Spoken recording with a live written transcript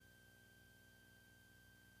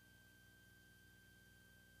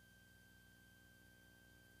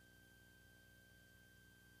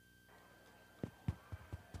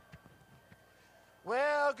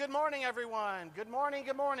Well, good morning, everyone. Good morning,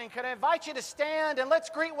 good morning. Can I invite you to stand and let's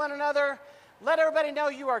greet one another. Let everybody know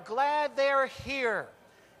you are glad they're here.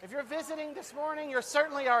 If you're visiting this morning, you're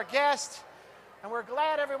certainly our guest, and we're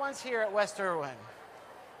glad everyone's here at West Irwin.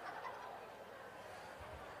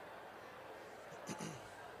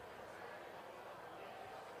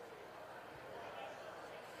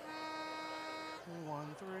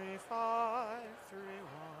 One, three, five, 3, 1.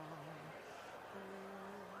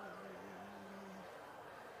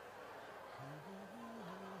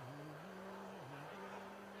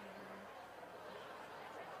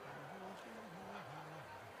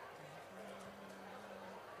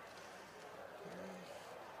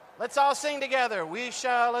 Let's all sing together. We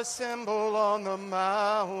shall assemble on the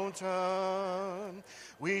mountain.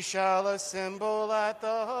 We shall assemble at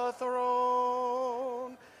the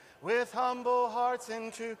throne with humble hearts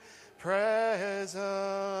into presence.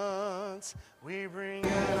 We bring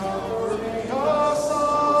an offering of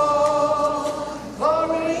song,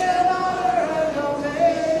 glory and honor and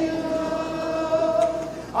dominion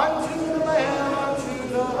unto the Lamb, unto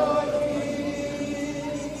the King.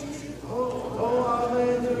 Oh,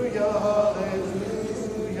 hallelujah, hallelujah.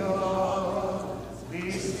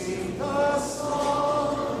 We sing the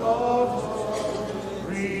song of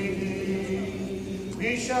glory.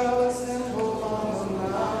 We shall assemble on the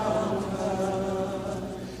mountain.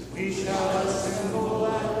 We shall assemble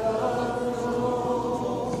at the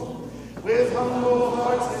throne with humble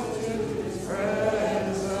hearts into His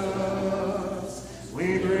presence. We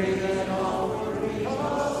bring an offering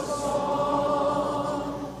of song,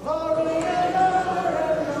 glory and honor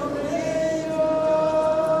and dominion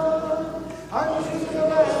unto the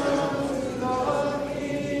Lamb, unto the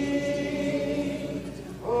King.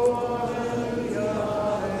 Oh, hallelujah,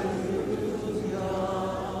 hallelujah.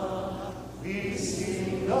 We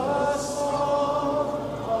sing the song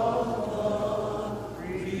of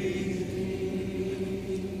glory.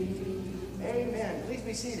 Amen. Please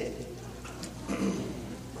be seated.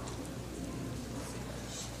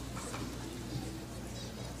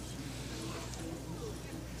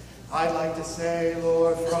 I'd like to say,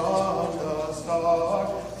 Lord, from the start,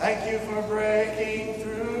 thank you for breaking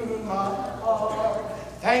through my heart.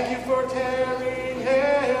 Thank you for tearing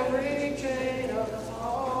every chain apart.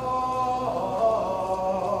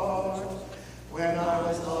 When I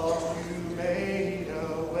was lost, you made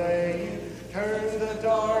a way. You turned the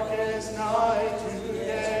darkest night to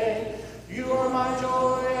day. You are my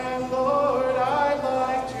joy, and Lord, I'd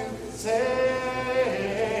like to say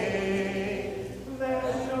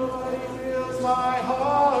that nobody fills my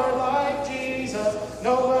heart like Jesus.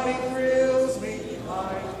 Nobody thrills me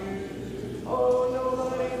like you. Oh,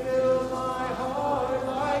 nobody fills my heart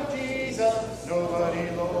like Jesus. Nobody,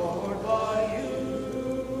 Lord, but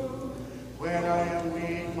you. When I am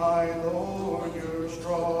weak, my Lord, you're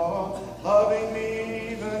strong, loving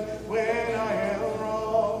me even when I am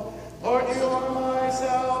wrong. Lord, you are my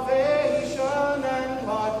salvation and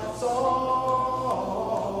my song.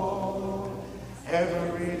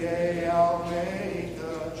 Every day I'll make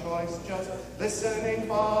the choice, just listening,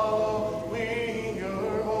 following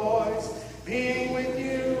your voice. Being with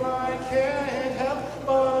you, I can't help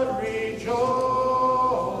but rejoice.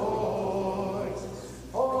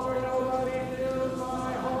 For nobody fills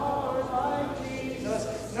my heart like Jesus.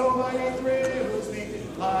 Nobody thrills me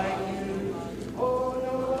like you. Oh,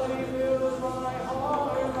 nobody fills my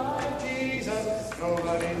heart like Jesus.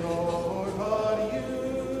 Nobody, Lord, but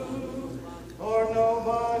you. Lord,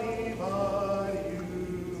 nobody but you.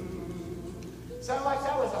 Sound like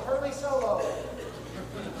that was a Hurley solo.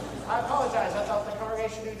 I apologize. I thought the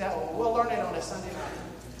congregation knew that one. We'll learn it on a Sunday night.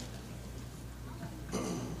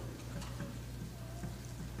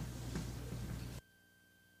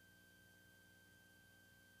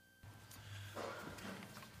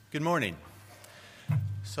 Good morning.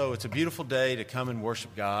 So it's a beautiful day to come and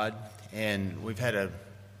worship God, and we've had a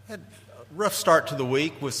rough start to the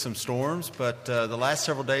week with some storms, but the last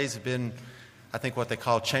several days have been, I think, what they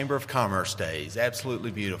call Chamber of Commerce days.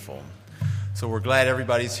 Absolutely beautiful. So we're glad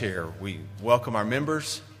everybody's here. We welcome our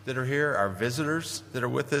members that are here, our visitors that are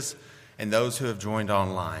with us, and those who have joined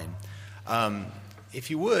online. If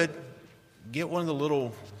you would, get one of the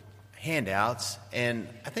little handouts, and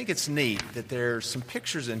I think it's neat that there's some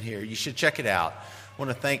pictures in here. You should check it out. I want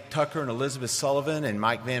to thank Tucker and Elizabeth Sullivan and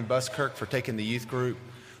Mike Van Buskirk for taking the youth group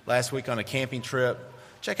last week on a camping trip.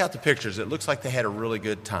 Check out the pictures. It looks like they had a really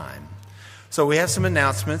good time. So we have some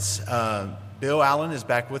announcements. Bill Allen is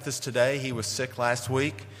back with us today. He was sick last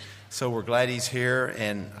week, so we're glad he's here.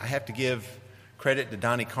 And I have to give credit to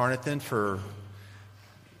Donnie Carnathan for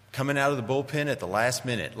coming out of the bullpen at the last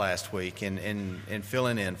minute last week and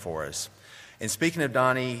filling in for us. And speaking of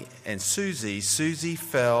Donnie and Susie, Susie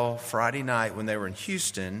fell Friday night when they were in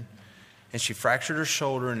Houston, and she fractured her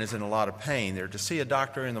shoulder and is in a lot of pain. They're to see a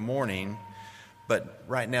doctor in the morning, but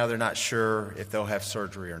right now they're not sure if they'll have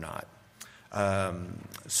surgery or not.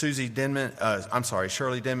 Shirley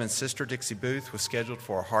Denman's sister, Dixie Booth, was scheduled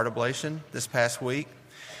for a heart ablation this past week.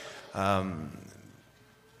 Pat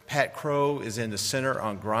Crow is in the center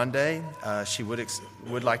on Grande. She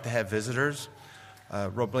would like to have visitors.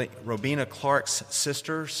 Robina Clark's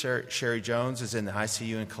sister, Sherry Jones, is in the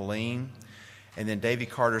ICU in Killeen. And then Davy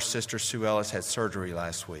Carter's sister, Sue Ellis, had surgery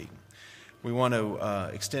last week. We want to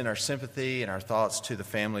extend our sympathy and our thoughts to the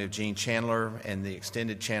family of Gene Chandler and the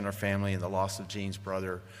extended Chandler family and the loss of Gene's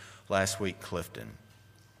brother last week, Clifton.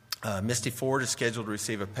 Misty Ford is scheduled to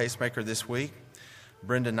receive a pacemaker this week.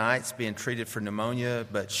 Brenda Knight's being treated for pneumonia,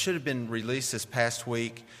 but should have been released this past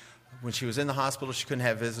week. When she was in the hospital, she couldn't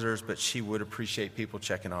have visitors, but she would appreciate people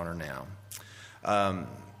checking on her now.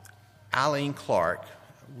 Eileen Clark,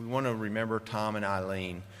 we want to remember Tom and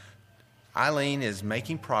Eileen. Eileen is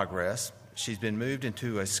making progress. She's been moved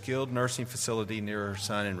into a skilled nursing facility near her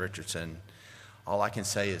son in Richardson. All I can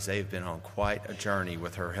say is they've been on quite a journey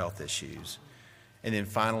with her health issues. And then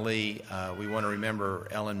finally, we want to remember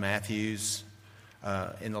Ellen Matthews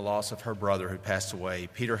in the loss of her brother who passed away.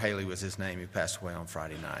 Peter Haley was his name, who passed away on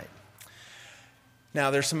Friday night. Now,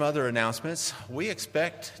 there's some other announcements. We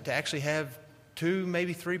expect to actually have 2,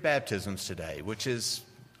 maybe 3 baptisms today, which is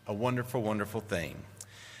a wonderful, wonderful thing.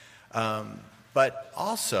 But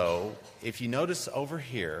also, if you notice over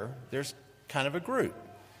here, there's kind of a group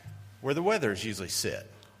where the Weathers usually sit.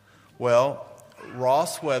 Well,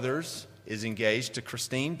 Ross Weathers is engaged to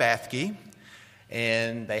Christine Bathke,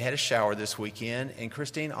 and they had a shower this weekend. And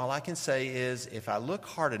Christine, all I can say is if I look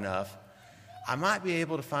hard enough, I might be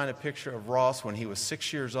able to find a picture of Ross when he was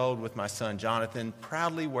 6 years old with my son Jonathan,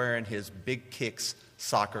 proudly wearing his Big Kicks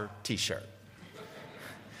soccer T-shirt.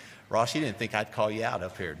 Ross, you didn't think I'd call you out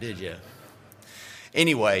up here, did you?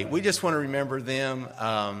 Anyway, we just want to remember them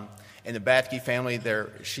and the Bathke family.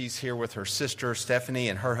 She's here with her sister Stephanie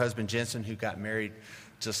and her husband Jensen, who got married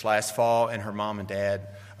just last fall, and her mom and dad,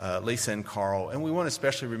 Lisa and Carl. And we want to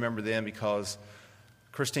especially remember them because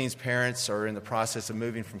Christine's parents are in the process of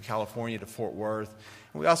moving from California to Fort Worth.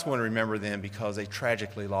 And we also want to remember them because they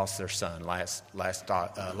tragically lost their son last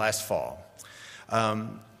fall.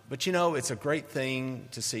 But, you know, it's a great thing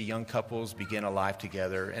to see young couples begin a life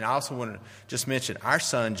together. And I also want to just mention our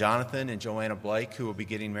son, Jonathan, and Joanna Blake, who will be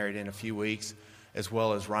getting married in a few weeks, as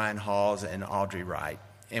well as Ryan Halls and Audrey Wright.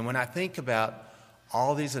 And when I think about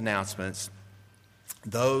all these announcements,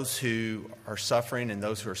 those who are suffering and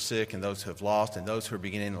those who are sick and those who have lost and those who are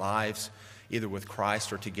beginning lives either with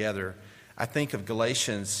Christ or together, I think of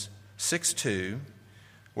Galatians 6:2,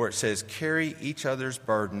 where it says, "Carry each other's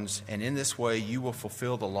burdens, and in this way you will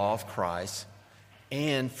fulfill the law of Christ,"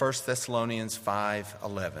 and 1 Thessalonians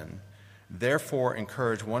 5:11, "Therefore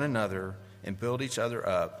encourage one another and build each other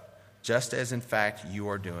up, just as in fact you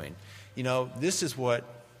are doing." You know, this is what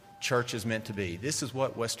church is meant to be. This is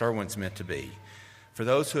what West Irwin's meant to be. For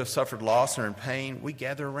those who have suffered loss or in pain, we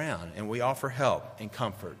gather around and we offer help and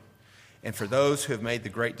comfort. And for those who have made the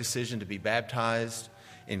great decision to be baptized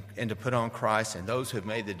and to put on Christ, and those who have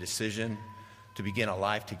made the decision to begin a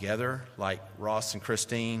life together, like Ross and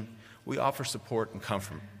Christine, we offer support and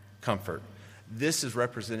comfort. This is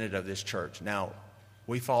representative of this church. Now,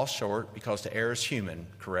 we fall short because to err is human,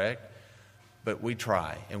 correct? But we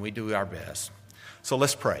try and we do our best. So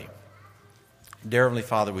let's pray. Dear Heavenly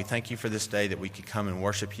Father, we thank you for this day that we could come and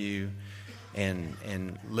worship you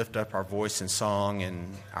and lift up our voice in song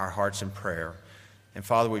and our hearts in prayer. And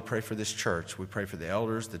Father, we pray for this church. We pray for the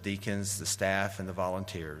elders, the deacons, the staff, and the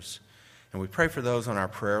volunteers. And we pray for those on our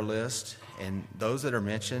prayer list and those that are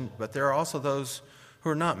mentioned, but there are also those who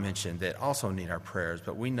are not mentioned that also need our prayers.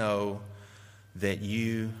 But we know that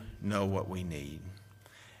you know what we need.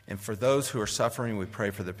 And for those who are suffering, we pray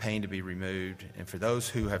for the pain to be removed. And for those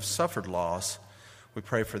who have suffered loss, we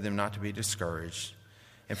pray for them not to be discouraged.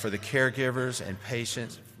 And for the caregivers and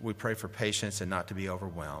patients, we pray for patience and not to be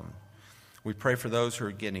overwhelmed. We pray for those who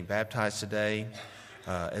are getting baptized today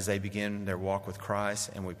as they begin their walk with Christ.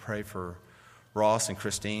 And we pray for Ross and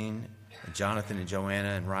Christine, and Jonathan and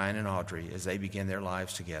Joanna, and Ryan and Audrey as they begin their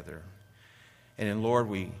lives together. And in Lord,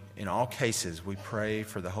 in all cases, we pray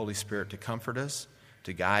for the Holy Spirit to comfort us,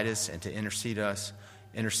 to guide us, and to intercede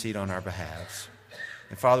on our behalves.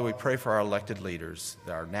 And Father, we pray for our elected leaders,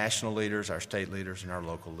 our national leaders, our state leaders, and our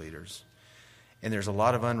local leaders. And there's a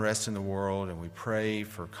lot of unrest in the world, and we pray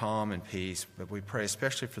for calm and peace, but we pray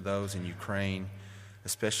especially for those in Ukraine,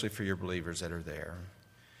 especially for your believers that are there.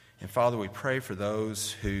 And Father, we pray for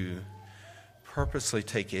those who purposely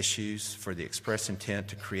take issues for the express intent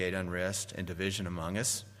to create unrest and division among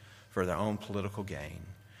us for their own political gain.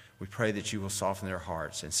 We pray that you will soften their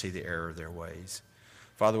hearts and see the error of their ways.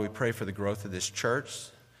 Father, we pray for the growth of this church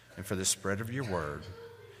and for the spread of your word.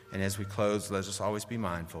 And as we close, let us always be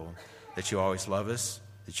mindful that you always love us,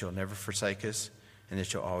 that you'll never forsake us, and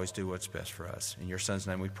that you'll always do what's best for us. In your Son's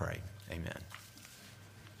name we pray. Amen.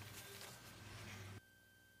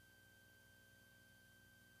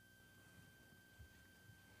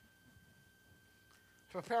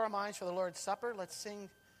 To prepare our minds for the Lord's Supper, let's sing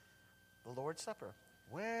the Lord's Supper.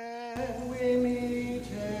 When we meet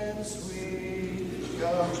in sweet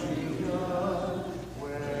communion,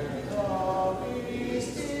 where the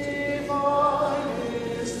feast divine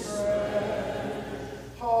is spread,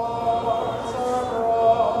 hearts are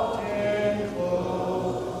brought in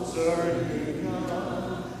closer union,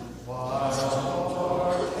 while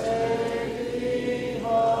partaking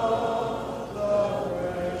of the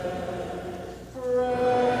bread.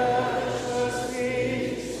 Precious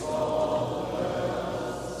feast of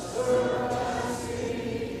everlasting,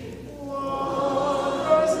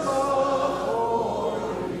 wondrous love for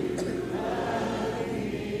you and me.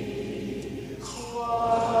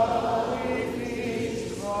 While we feast,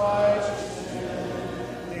 Christ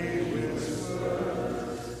gently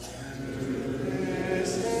whispers, "To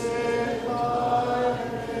this in my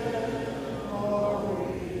memory."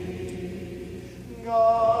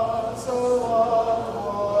 God so loved,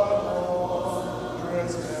 what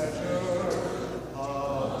wondrous measure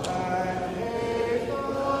of that gave the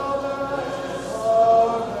Lamb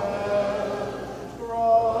of heaven,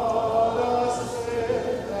 brought us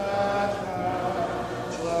with that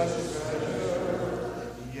matchless treasure.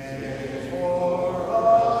 Yea, for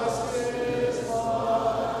us His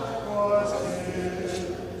life was given.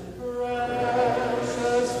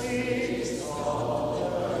 Precious feast of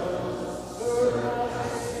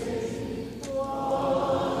everlasting,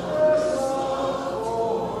 wondrous love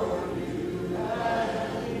for you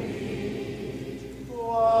and me.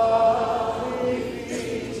 While we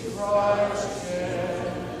feast, Christ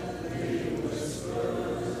gently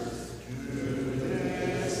whispers, "To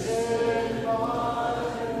this in my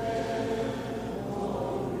memory."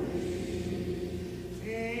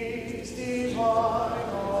 Feast divine,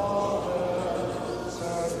 all else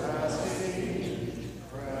surpassing,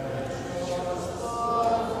 precious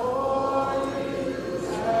blood for you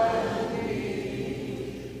and me.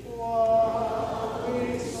 While we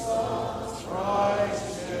sup, Christ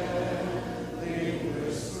gently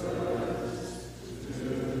whispers, "To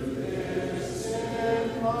this in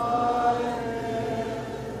my memory."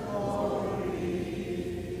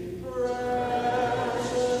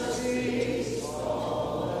 Precious feast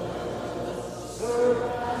of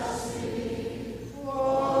surpassing,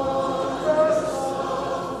 wondrous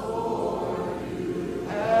love for you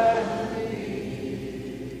and me.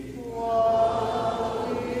 While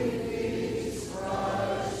we feast,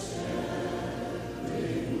 Christ gently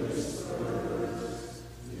whispers,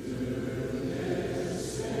 "To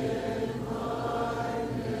this in my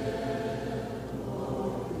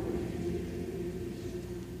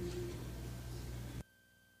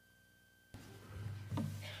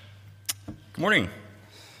Good morning.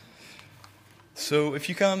 So if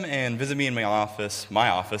you come and visit me in my office,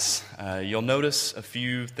 you'll notice a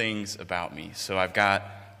few things about me. So I've got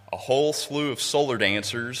a whole slew of solar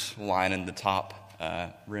dancers lining the top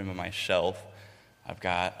rim of my shelf. I've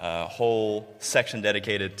got a whole section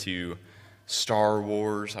dedicated to Star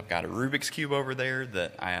Wars. I've got a Rubik's Cube over there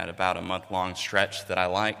that I had about a month-long stretch that I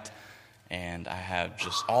liked. And I have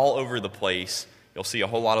just all over the place, you'll see a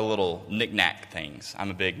whole lot of little knick-knack things.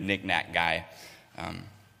 I'm a big knick-knack guy.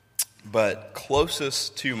 But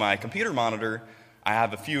closest to my computer monitor, I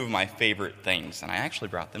have a few of my favorite things, and I actually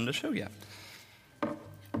brought them to show you.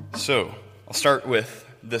 So I'll start with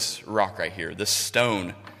this rock right here, this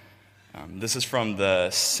stone. This is from the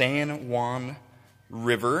San Juan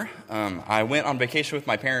River. I went on vacation with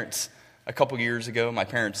my parents a couple years ago, my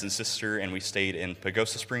parents and sister, and we stayed in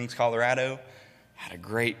Pagosa Springs, Colorado. Had a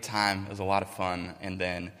great time. It was a lot of fun. And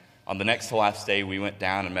then on the next to last day, we went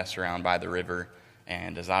down and messed around by the river.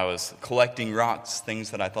 And as I was collecting rocks,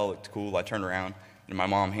 things that I thought looked cool, I turned around, and my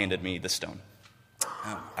mom handed me this stone.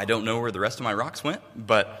 I don't know where the rest of my rocks went,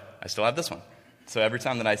 but I still have this one. So every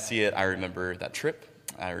time that I see it, I remember that trip.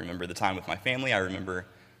 I remember the time with my family. I remember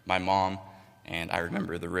my mom, and I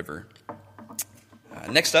remember the river.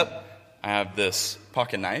 Next up, I have this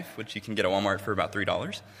pocket knife, which you can get at Walmart for about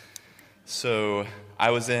 $3. So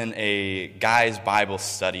I was in a guy's Bible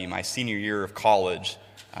study my senior year of college.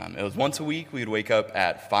 It was once a week. We'd wake up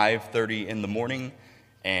at 5:30 in the morning,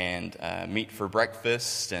 and meet for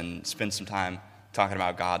breakfast and spend some time talking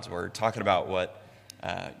about God's Word, talking about what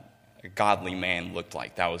a godly man looked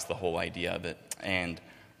like. That was the whole idea of it. And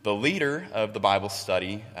the leader of the Bible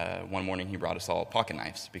study, one morning he brought us all pocket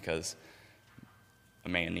knives because a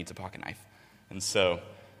man needs a pocket knife. And so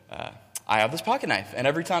I have this pocket knife, and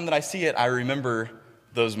every time that I see it, I remember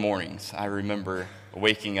those mornings. I remember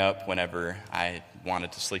waking up whenever I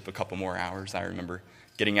wanted to sleep a couple more hours. I remember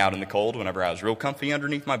getting out in the cold whenever I was real comfy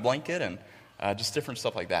underneath my blanket, and just different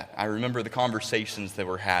stuff like that. I remember the conversations that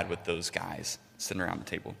were had with those guys sitting around the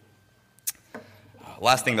table.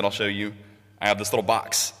 Last thing that I'll show you, I have this little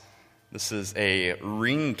box. This is a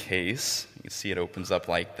ring case. You can see it opens up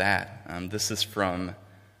like that. This is from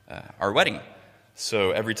our wedding.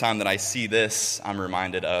 So every time that I see this, I'm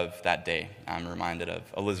reminded of that day. I'm reminded of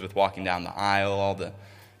Elizabeth walking down the aisle, all the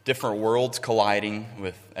different worlds colliding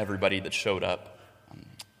with everybody that showed up.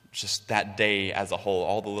 Just that day as a whole,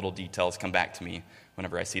 all the little details come back to me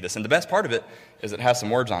whenever I see this. And the best part of it is it has some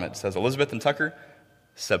words on it. It says, Elizabeth and Tucker,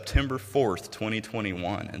 September 4th,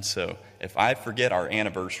 2021. And so if I forget our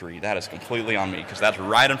anniversary, that is completely on me because that's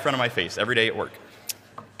right in front of my face every day at work.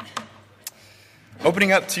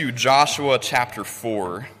 Opening up to Joshua chapter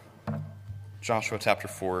 4. Joshua chapter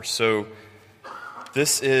 4. So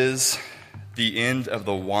this is the end of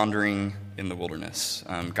the wandering in the wilderness.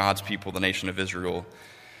 God's people, the nation of Israel,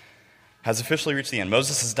 has officially reached the end.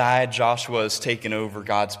 Moses has died. Joshua has taken over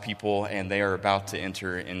God's people, and they are about to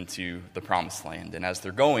enter into the promised land. And as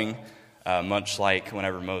they're going, much like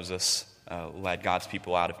whenever Moses led God's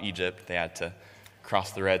people out of Egypt, they had to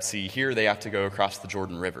cross the Red Sea. Here they have to go across the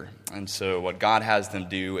Jordan River. And so what God has them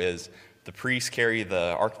do is the priests carry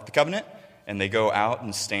the Ark of the Covenant, and they go out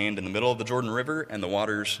and stand in the middle of the Jordan River, and the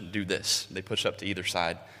waters do this. They push up to either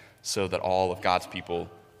side so that all of God's people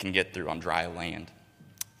can get through on dry land.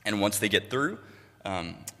 And once they get through,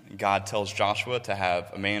 God tells Joshua to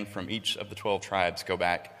have a man from each of the 12 tribes go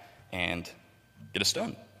back and get a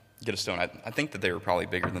stone. I think that they were probably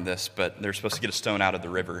bigger than this, but they're supposed to get a stone out of the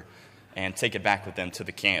river and take it back with them to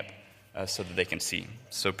the camp so that they can see.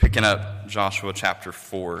 So picking up Joshua chapter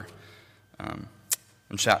 4,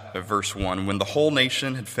 verse 1, when the whole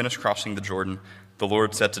nation had finished crossing the Jordan, the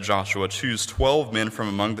Lord said to Joshua, choose 12 men from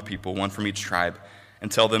among the people, one from each tribe,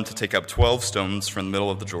 and tell them to take up 12 stones from the middle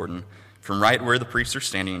of the Jordan, from right where the priests are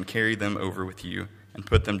standing, and carry them over with you, and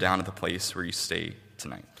put them down at the place where you stay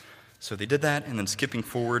tonight. So they did that, and then skipping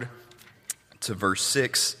forward to verse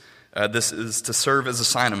 6, this is to serve as a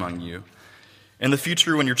sign among you. In the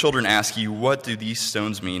future, when your children ask you, what do these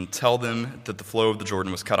stones mean? Tell them that the flow of the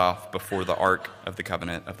Jordan was cut off before the ark of the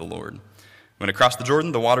covenant of the Lord. When it crossed the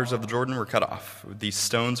Jordan, the waters of the Jordan were cut off. These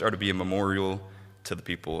stones are to be a memorial to the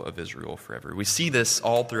people of Israel forever. We see this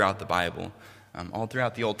all throughout the Bible. All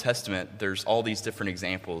throughout the Old Testament, there's all these different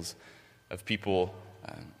examples of people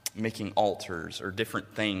making altars or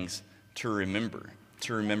different things to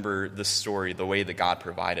remember the story, the way that God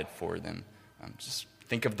provided for them. Just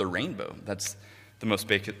think of the rainbow. That's the most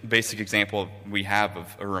basic example we have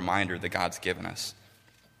of a reminder that God's given us.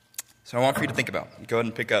 So I want for you to think about. Go ahead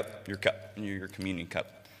and pick up your cup, your communion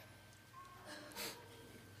cup.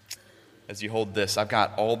 As you hold this, I've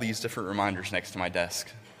got all these different reminders next to my desk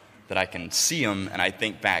that I can see them and I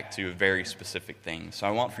think back to a very specific thing. So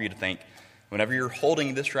I want for you to think, whenever you're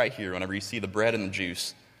holding this right here, whenever you see the bread and the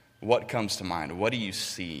juice, what comes to mind? What do you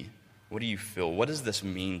see? What do you feel? What does this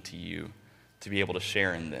mean to you to be able to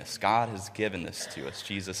share in this? God has given this to us.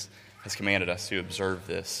 Jesus has commanded us to observe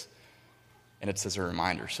this. And it's as a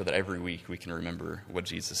reminder so that every week we can remember what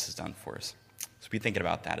Jesus has done for us. So be thinking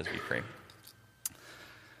about that as we pray.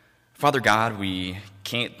 Father God, we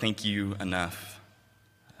can't thank you enough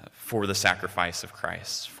for the sacrifice of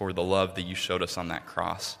Christ, for the love that you showed us on that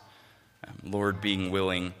cross. Lord, being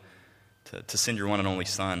willing to send your one and only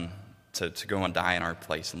Son to go and die in our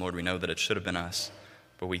place. And Lord, we know that it should have been us,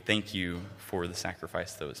 but we thank you for the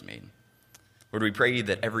sacrifice that was made. Lord, we pray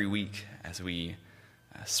that every week as we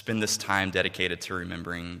spend this time dedicated to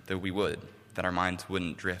remembering that our minds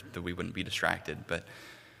wouldn't drift, that we wouldn't be distracted, but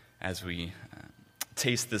as we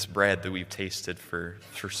taste this bread that we've tasted for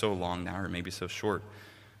so long now, or maybe so short,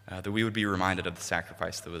 that we would be reminded of the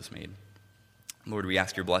sacrifice that was made. Lord, we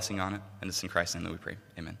ask your blessing on it, and it's in Christ's name that we pray.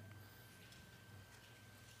 Amen.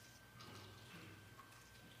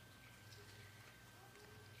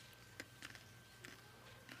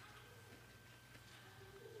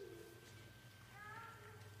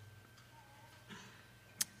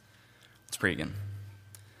 Let's pray again.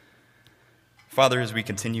 Father, as we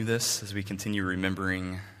continue this, as we continue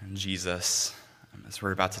remembering Jesus, as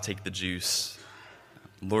we're about to take the juice,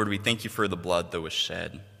 Lord, we thank you for the blood that was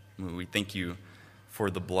shed. We thank you for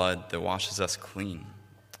the blood that washes us clean.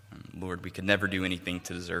 Lord, we could never do anything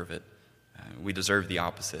to deserve it. We deserve the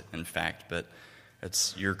opposite, in fact, but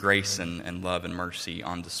it's your grace and love and mercy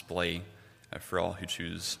on display for all who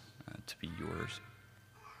choose to be yours.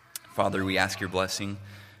 Father, we ask your blessing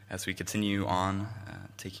as we continue on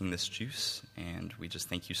taking this juice, and we just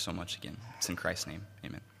thank you so much again. It's in Christ's name,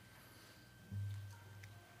 amen.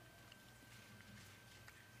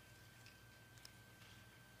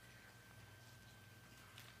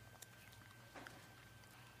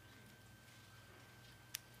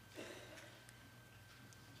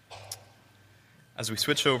 As we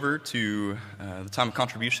switch over to the time of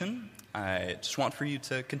contribution, I just want for you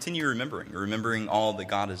to continue remembering all that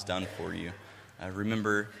God has done for you.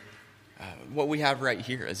 Remember what we have right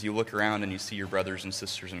here as you look around and you see your brothers and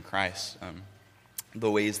sisters in Christ,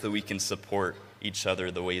 the ways that we can support each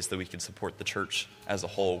other, the ways that we can support the church as a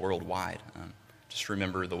whole worldwide. Just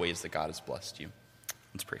remember the ways that God has blessed you.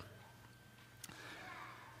 Let's pray.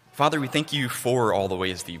 Father, we thank you for all the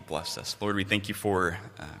ways that you've blessed us. Lord, we thank you for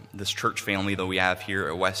this church family that we have here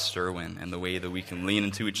at West Sterwin and the way that we can lean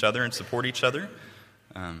into each other and support each other.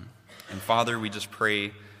 And Father, we just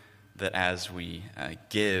pray that as we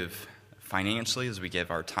give financially, as we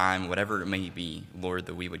give our time, whatever it may be, Lord,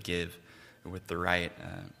 that we would give with the right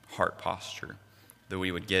heart posture, that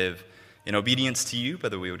we would give in obedience to you,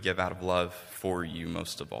 but that we would give out of love for you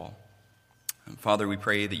most of all. And Father, we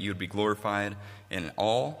pray that you would be glorified in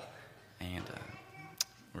all, and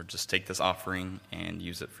or just take this offering and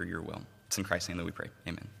use it for your will. It's in Christ's name that we pray.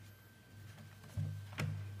 Amen.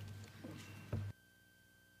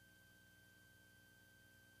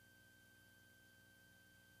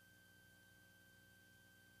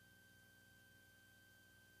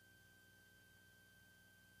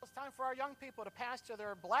 It's time for our young people to pass to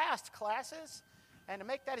their blast classes. And to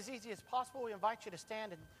make that as easy as possible, we invite you to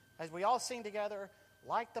stand and as we all sing together,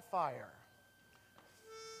 Light the Fire.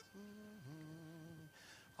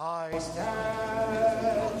 I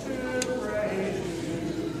stand to praise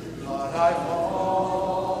you, but I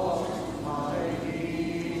fall to my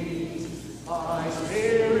knees. My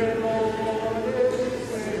spirit, Lord, is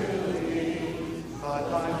willing,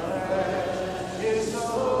 but my flesh is so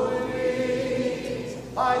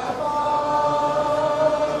weak. Light the fire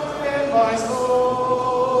in my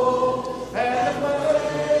soul, and the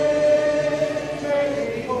flame make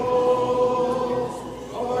me whole.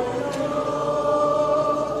 Lord, you know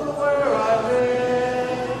where I've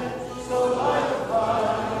been, so light the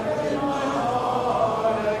fire in my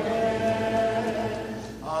heart again.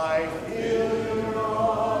 I feel your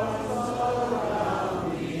arms around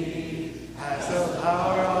me as the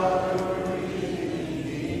power of your healing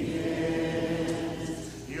begins.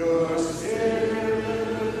 Your spirit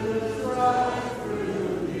right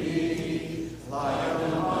through me like a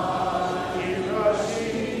mighty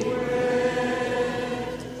rushing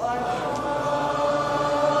wind, like fire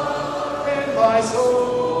in my soul,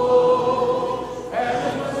 and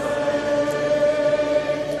the flame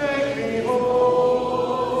make me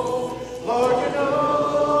whole. Lord, you know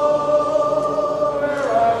where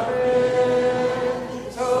I've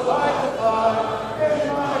been, so light the fire in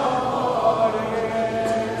my heart again.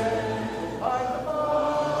 Light the fire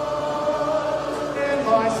in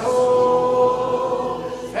my soul,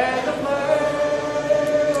 and the flame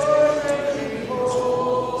make me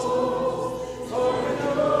whole. Lord, you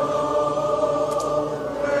know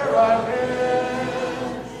where I've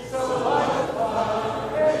been, so light the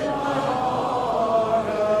fire in my heart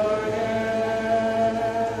again.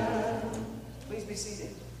 Please be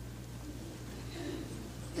seated.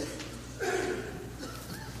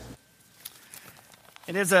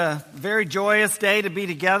 It is a very joyous day to be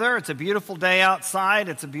together. It's a beautiful day outside.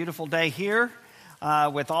 It's a beautiful day here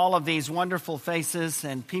with all of these wonderful faces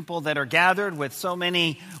and people that are gathered, with so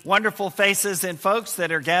many wonderful faces and folks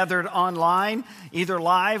that are gathered online, either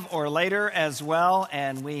live or later as well.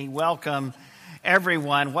 And we welcome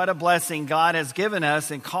everyone. What a blessing God has given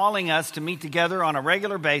us in calling us to meet together on a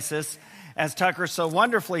regular basis, as Tucker so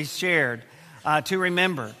wonderfully shared, to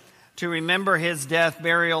remember his death,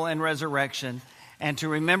 burial, and resurrection, and to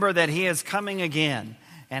remember that he is coming again.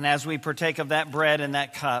 And as we partake of that bread and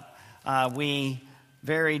that cup, we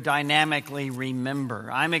very dynamically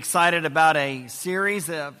remember. I'm excited about a series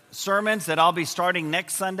of sermons that I'll be starting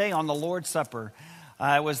next Sunday on the Lord's Supper.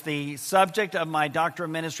 It was the subject of my Doctor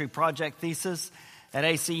of Ministry project thesis at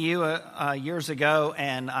ACU years ago,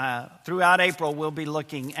 and throughout April we'll be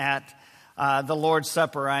looking at the Lord's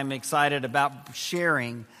Supper. I'm excited about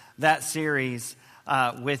sharing that series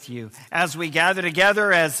with you. As we gather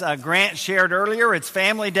together, as Grant shared earlier, it's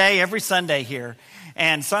family day every Sunday here.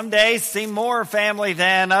 And some days seem more family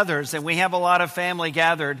than others, and we have a lot of family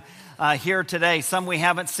gathered here today. Some we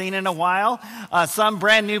haven't seen in a while, some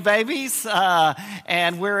brand new babies,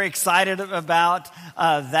 and we're excited about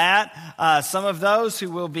that. Some of those who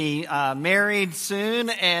will be married soon,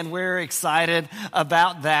 and we're excited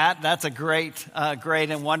about that. That's a great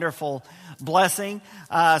and wonderful blessing.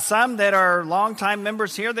 Some that are longtime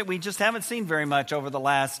members here that we just haven't seen very much over the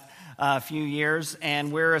last few years,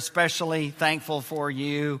 and we're especially thankful for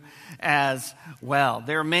you as well.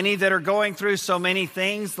 There are many that are going through so many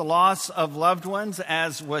things, the loss of loved ones,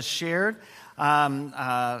 as was shared.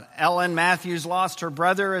 Ellen Matthews lost her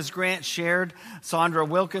brother, as Grant shared. Sandra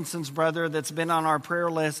Wilkinson's brother, that's been on our prayer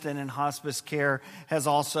list and in hospice care, has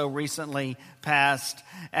also recently passed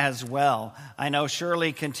as well. I know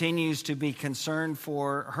Shirley continues to be concerned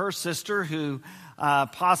for her sister, who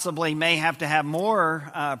possibly may have to have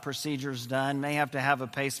more procedures done, may have to have a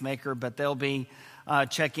pacemaker, but they'll be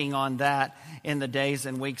checking on that in the days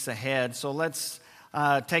and weeks ahead. So let's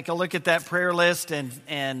take a look at that prayer list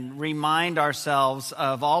and remind ourselves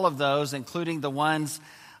of all of those, including the ones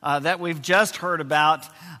that we've just heard about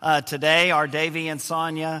today, our Davy and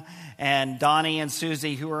Sonia and Donnie and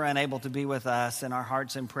Susie, who are unable to be with us. And our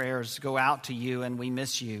hearts and prayers go out to you, and we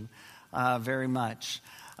miss you very much.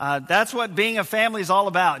 That's what being a family is all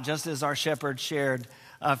about, just as our shepherd shared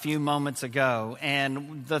a few moments ago.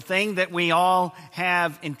 And the thing that we all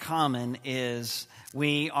have in common is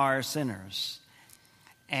we are sinners,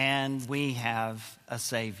 and we have a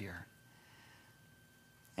Savior.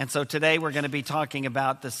 And so today we're going to be talking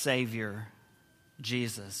about the Savior,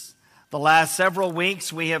 Jesus. The last several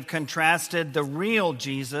weeks we have contrasted the real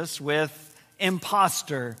Jesus with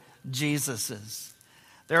imposter Jesuses.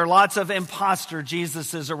 There are lots of imposter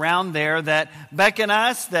Jesuses around there that beckon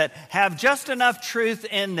us, that have just enough truth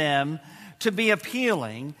in them to be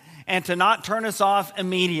appealing and to not turn us off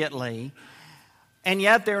immediately. And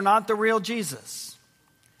yet they're not the real Jesus.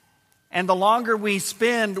 And the longer we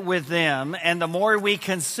spend with them and the more we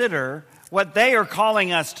consider what they are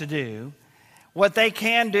calling us to do, what they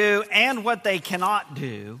can do and what they cannot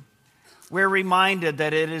do, we're reminded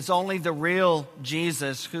that it is only the real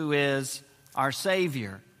Jesus who is our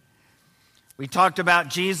Savior. We talked about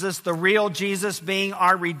Jesus, the real Jesus, being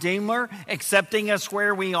our Redeemer, accepting us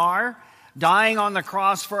where we are, dying on the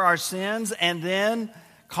cross for our sins, and then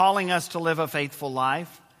calling us to live a faithful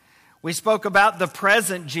life. We spoke about the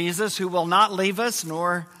present Jesus, who will not leave us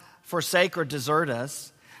nor forsake or desert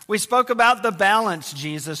us. We spoke about the balanced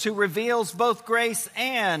Jesus, who reveals both grace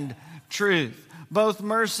and truth, both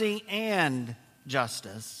mercy and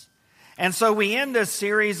justice. And so we end this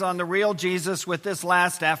series on the real Jesus with this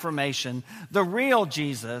last affirmation. The real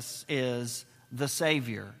Jesus is the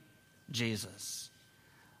Savior Jesus.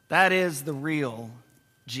 That is the real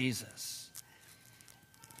Jesus.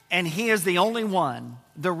 And He is the only one.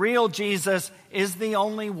 The real Jesus is the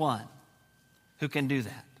only one who can do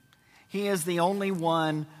that. He is the only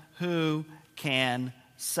one who can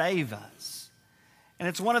save us. And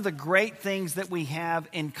it's one of the great things that we have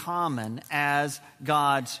in common as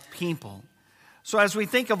God's people. So as we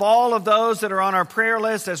think of all of those that are on our prayer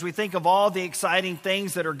list, as we think of all the exciting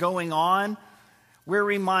things that are going on, we're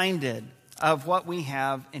reminded of what we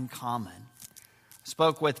have in common. I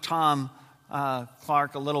spoke with Tom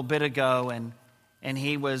Clark a little bit ago, and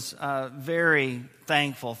he was very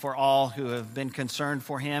thankful for all who have been concerned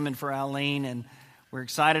for him and for Aline, and we're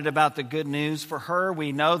excited about the good news for her.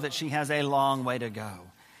 We know that she has a long way to go,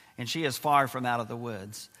 and she is far from out of the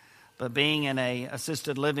woods. But being in a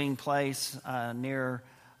assisted living place near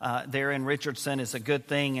there in Richardson is a good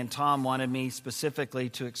thing, and Tom wanted me specifically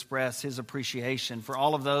to express his appreciation for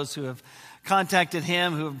all of those who have contacted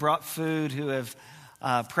him, who have brought food, who have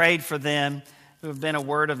prayed for them, who have been a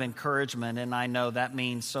word of encouragement, and I know that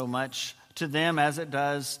means so much to them as it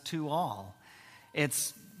does to all.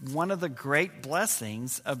 It's one of the great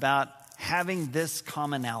blessings about having this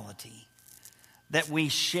commonality, that we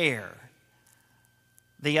share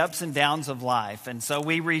the ups and downs of life. And so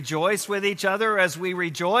we rejoice with each other as we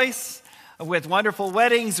rejoice with wonderful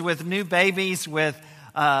weddings, with new babies, with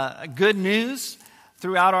good news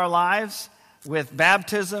throughout our lives, with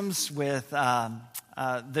baptisms, with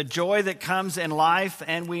the joy that comes in life.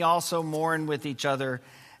 And we also mourn with each other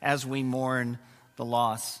as we mourn the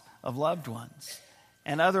loss of loved ones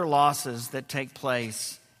and other losses that take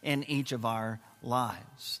place in each of our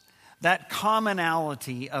lives. That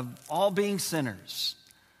commonality of all being sinners,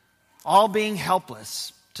 all being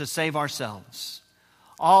helpless to save ourselves,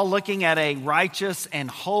 all looking at a righteous and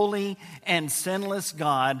holy and sinless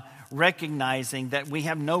God recognizing that we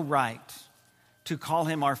have no right to call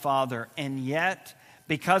him our Father, and yet,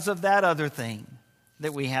 because of that other thing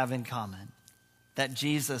that we have in common, that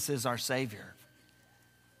Jesus is our Savior,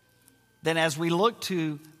 then as we look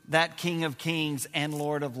to that King of Kings and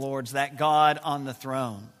Lord of Lords, that God on the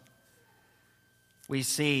throne, we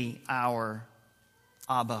see our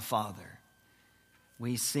Abba Father.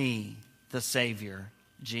 We see the Savior,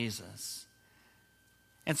 Jesus.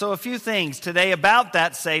 And so a few things today about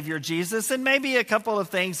that Savior Jesus, and maybe a couple of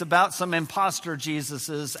things about some imposter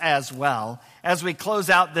Jesuses as well, as we close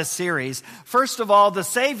out this series. First of all, the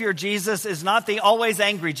Savior Jesus is not the always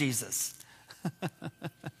angry Jesus.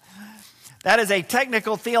 That is a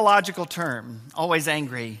technical theological term, always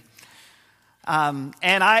angry. And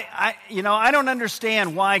I don't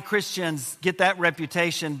understand why Christians get that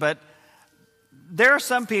reputation, but there are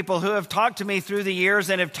some people who have talked to me through the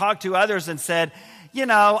years and have talked to others and said,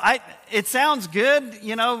 it sounds good,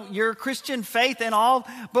 your Christian faith and all,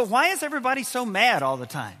 but why is everybody so mad all the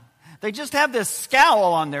time? They just have this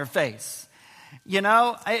scowl on their face.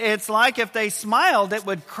 It's like if they smiled, it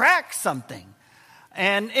would crack something.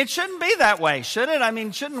 And it shouldn't be that way, should it? I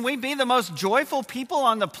mean, shouldn't we be the most joyful people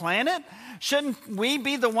on the planet? Shouldn't we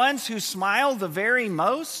be the ones who smile the very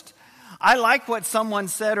most? I like what someone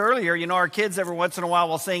said earlier. Our kids every once in a while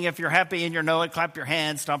will sing, if you're happy and you know it, clap your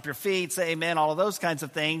hands, stomp your feet, say amen, all of those kinds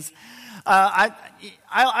of things. I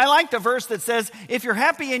like the verse that says, if you're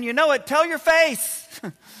happy and you know it, tell your face.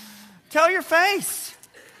 Tell your face.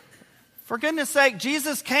 For goodness sake,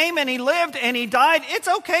 Jesus came and he lived and he died. It's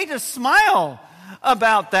okay to smile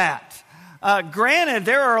about that. Granted,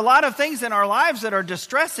 there are a lot of things in our lives that are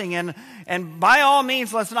distressing, and by all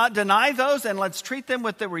means, let's not deny those, and let's treat them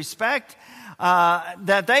with the respect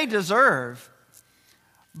that they deserve.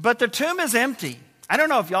 But the tomb is empty. I don't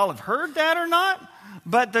know if y'all have heard that or not,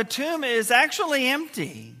 but the tomb is actually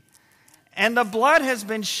empty, and the blood has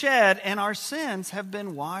been shed, and our sins have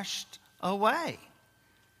been washed away.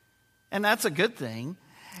 And that's a good thing.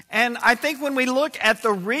 And I think when we look at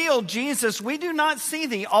the real Jesus, we do not see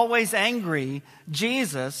the always angry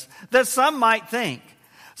Jesus that some might think.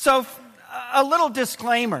 So a little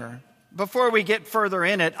disclaimer before we get further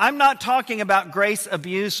in it. I'm not talking about grace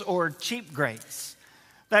abuse or cheap grace.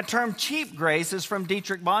 That term cheap grace is from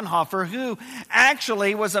Dietrich Bonhoeffer, who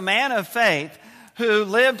actually was a man of faith who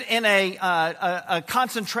lived in a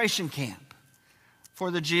concentration camp for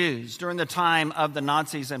the Jews during the time of the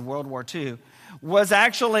Nazis and World War II. Was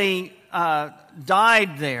actually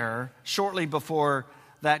died there shortly before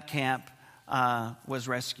that camp was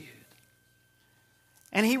rescued.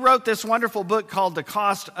 And he wrote this wonderful book called The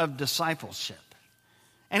Cost of Discipleship.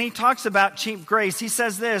 And he talks about cheap grace. He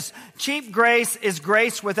says this: cheap grace is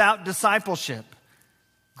grace without discipleship,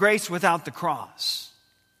 grace without the cross.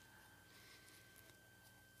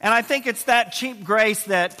 And I think it's that cheap grace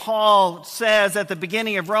that Paul says at the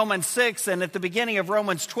beginning of Romans 6 and at the beginning of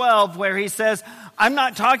Romans 12, where he says, I'm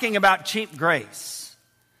not talking about cheap grace.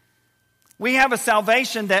 We have a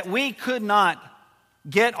salvation that we could not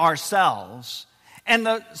get ourselves. And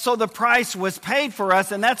so the price was paid for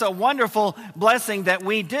us, and that's a wonderful blessing that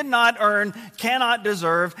we did not earn, cannot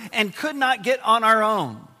deserve, and could not get on our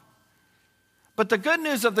own. But the good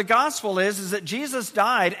news of the gospel is that Jesus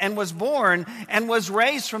died and was born and was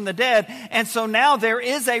raised from the dead. And so now there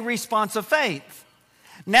is a response of faith.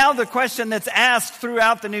 Now the question that's asked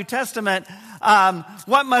throughout the New Testament,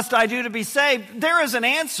 what must I do to be saved? There is an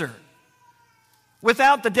answer.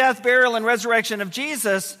 Without the death, burial, and resurrection of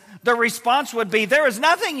Jesus, the response would be, there is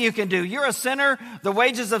nothing you can do. You're a sinner. The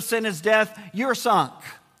wages of sin is death. You're sunk.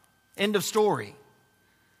 End of story.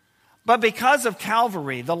 But because of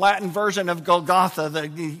Calvary, the Latin version of Golgotha,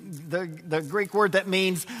 the Greek word that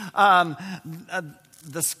means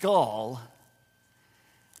the skull,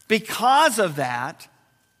 because of that,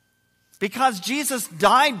 because Jesus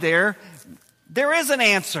died there, there is an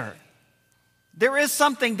answer. There is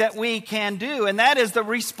something that we can do, and that is the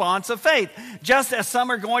response of faith. Just as some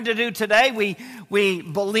are going to do today, we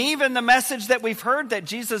believe in the message that we've heard, that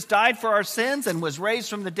Jesus died for our sins and was raised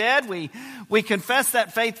from the dead. We confess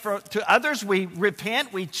that faith to others. We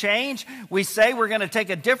repent, we change. We say we're going to take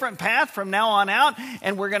a different path from now on out,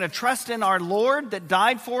 and we're going to trust in our Lord that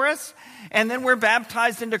died for us. And then we're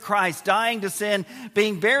baptized into Christ, dying to sin,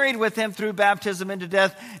 being buried with him through baptism into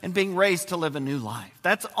death, and being raised to live a new life.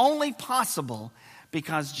 That's only possible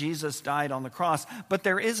because Jesus died on the cross. But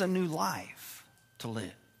there is a new life to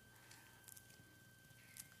live.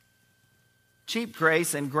 Cheap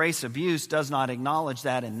grace and grace abuse does not acknowledge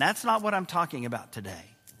that, and that's not what I'm talking about today.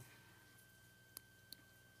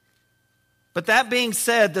 But that being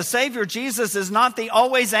said, the Savior Jesus is not the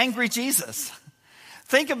always angry Jesus.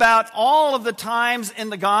 Think about all of the times in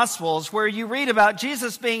the Gospels where you read about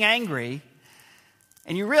Jesus being angry,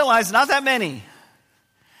 and you realize not that many,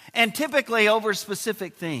 and typically over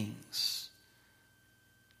specific things.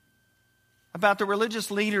 About the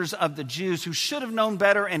religious leaders of the Jews who should have known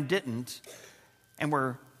better and didn't, and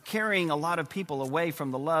were carrying a lot of people away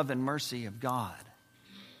from the love and mercy of God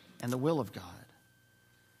and the will of God.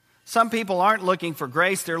 Some people aren't looking for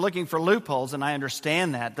grace, they're looking for loopholes, and I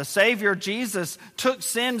understand that. The Savior, Jesus, took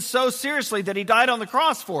sin so seriously that he died on the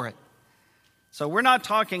cross for it. So we're not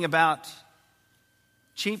talking about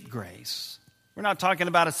cheap grace. We're not talking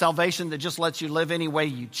about a salvation that just lets you live any way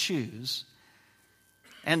you choose.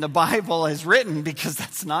 And the Bible is written because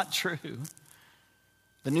that's not true.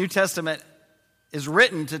 The New Testament is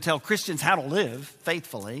written to tell Christians how to live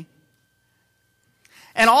faithfully.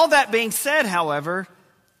 And all that being said, however,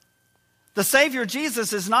 the Savior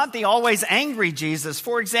Jesus is not the always angry Jesus.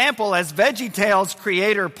 For example, as VeggieTales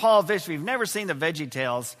creator Paul Vischer, if you've never seen the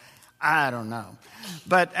VeggieTales, I don't know.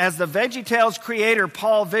 But as the VeggieTales creator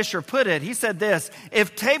Paul Vischer put it, he said this: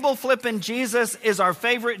 if table flipping Jesus is our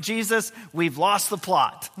favorite Jesus, we've lost the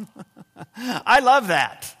plot. I love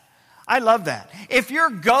that. I love that. If your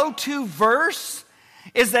go-to verse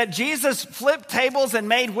is that Jesus flipped tables and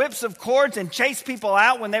made whips of cords and chased people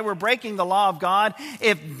out when they were breaking the law of God,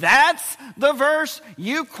 if that's the verse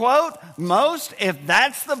you quote most, if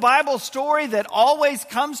that's the Bible story that always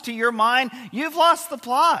comes to your mind, you've lost the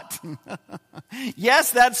plot.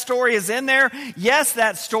 Yes, that story is in there. Yes,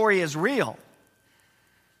 that story is real.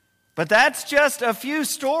 But that's just a few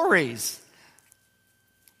stories.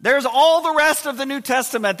 There's all the rest of the New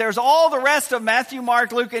Testament. There's all the rest of Matthew,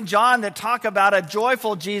 Mark, Luke, and John that talk about a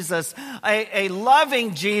joyful Jesus, a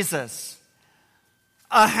loving Jesus,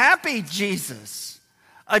 a happy Jesus,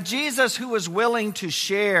 a Jesus who was willing to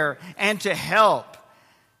share and to help.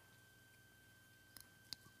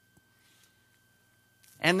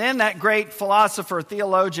 And then that great philosopher,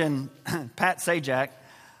 theologian, Pat Sajak,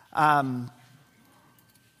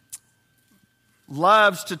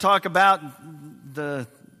 loves to talk about the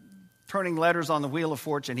turning letters on the wheel of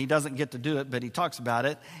fortune. He doesn't get to do it, but he talks about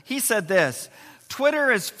it. He said this: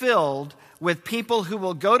 Twitter is filled with people who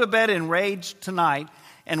will go to bed enraged tonight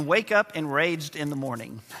and wake up enraged in the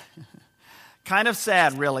morning. Kind of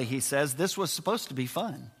sad, really, he says. This was supposed to be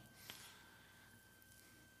fun.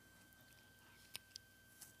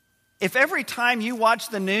 If every time you watch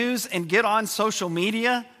the news and get on social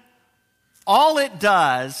media, all it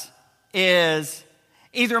does is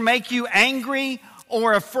either make you angry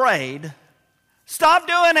or afraid, stop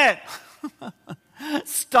doing it.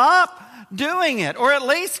 Stop doing it, or at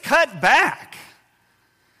least cut back.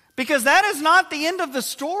 Because that is not the end of the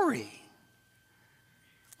story.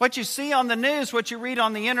 What you see on the news, what you read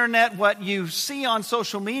on the internet, what you see on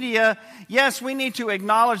social media, yes, we need to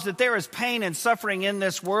acknowledge that there is pain and suffering in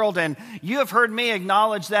this world, and you have heard me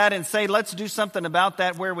acknowledge that and say, let's do something about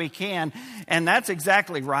that where we can, and that's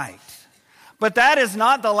exactly right. But that is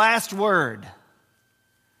not the last word.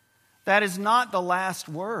 That is not the last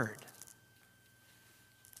word.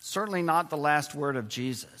 Certainly not the last word of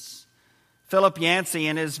Jesus. Philip Yancey,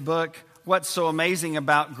 in his book, What's So Amazing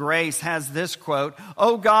About Grace, has this quote: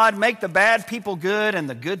 "Oh God, make the bad people good and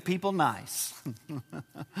the good people nice."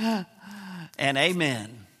 And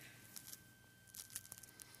amen.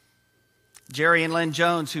 Jerry and Lynn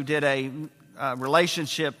Jones, who did a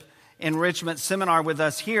relationship enrichment seminar with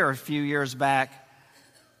us here a few years back,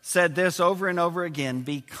 said this over and over again: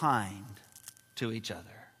 be kind to each other.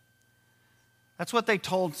 That's what they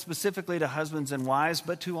told specifically to husbands and wives,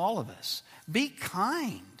 but to all of us. Be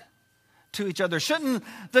kind to each other. Shouldn't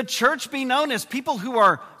the church be known as people who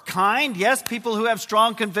are kind? Yes, people who have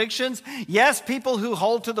strong convictions. Yes, people who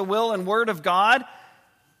hold to the will and word of God.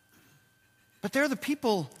 But they're the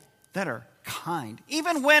people that are kind.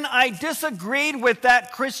 Even when I disagreed with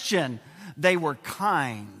that Christian, they were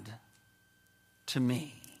kind to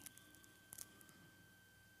me.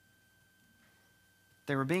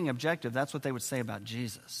 They were being objective. That's what they would say about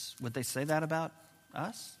Jesus. Would they say that about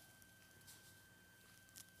us?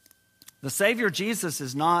 The Savior Jesus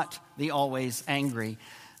is not the always angry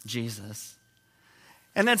Jesus.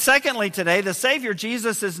 And then secondly today, the Savior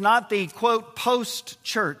Jesus is not the, quote,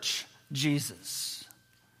 post-church Jesus.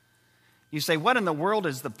 You say, what in the world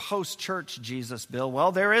is the post-church Jesus, Bill?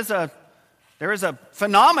 Well, there is a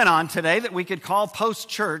phenomenon today that we could call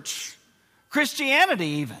post-church Christianity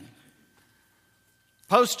even.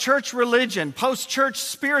 Post-church religion, post-church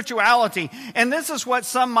spirituality. And this is what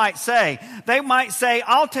some might say. They might say,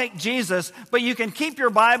 I'll take Jesus, but you can keep your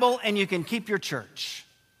Bible and you can keep your church.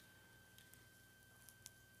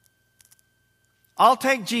 I'll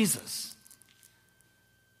take Jesus,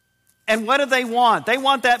 And what do they want? They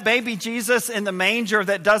want that baby Jesus in the manger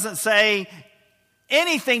that doesn't say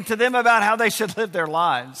anything to them about how they should live their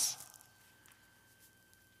lives.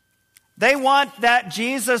 They want that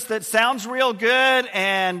Jesus that sounds real good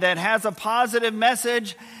and that has a positive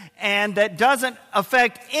message and that doesn't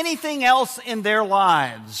affect anything else in their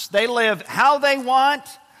lives. They live how they want,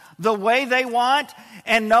 the way they want,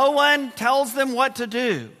 and no one tells them what to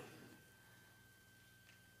do.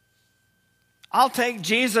 I'll take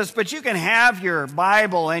Jesus, but you can have your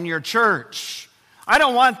Bible and your church. I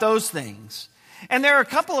don't want those things. And there are a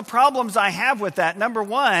couple of problems I have with that. Number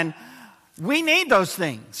one, we need those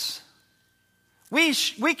things. We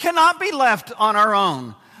cannot be left on our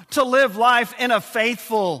own to live life in a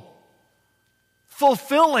faithful,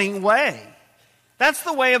 fulfilling way. That's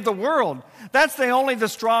the way of the world. That's only the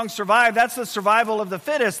strong survive. That's the survival of the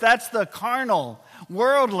fittest. That's the carnal,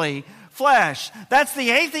 worldly flesh. That's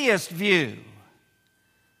the atheist view.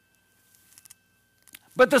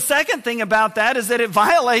 But the second thing about that is that it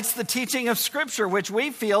violates the teaching of Scripture, which we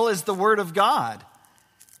feel is the Word of God.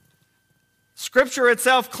 Scripture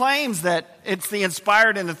itself claims that it's the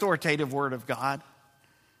inspired and authoritative Word of God.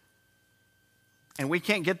 And we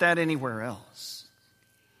can't get that anywhere else.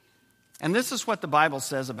 And this is what the Bible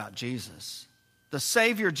says about Jesus. The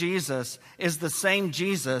Savior Jesus is the same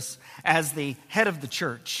Jesus as the head of the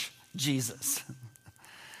church, Jesus.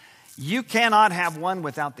 You cannot have one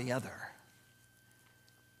without the other.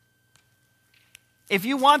 If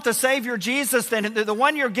you want the Savior Jesus, then the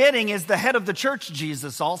one you're getting is the head of the church,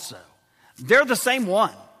 Jesus, also. They're the same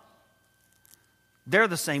one. They're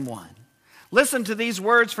the same one. Listen to these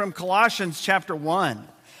words from Colossians chapter 1,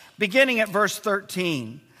 beginning at verse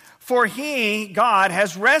 13. For he, God,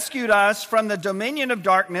 has rescued us from the dominion of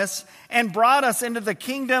darkness and brought us into the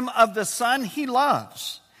kingdom of the Son he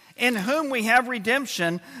loves, in whom we have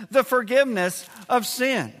redemption, the forgiveness of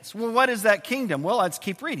sins. Well, what is that kingdom? Well, let's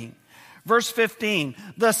keep reading. Verse 15,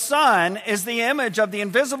 the Son is the image of the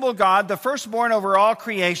invisible God, the firstborn over all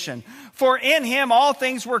creation. For in him all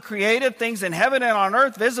things were created, things in heaven and on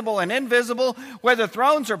earth, visible and invisible, whether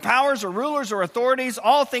thrones or powers or rulers or authorities,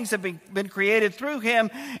 all things have been created through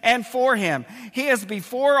him and for him. He is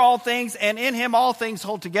before all things, and in him all things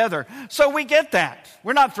hold together. So we get that.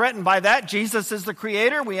 We're not threatened by that. Jesus is the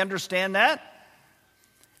creator. We understand that.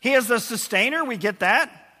 He is the sustainer. We get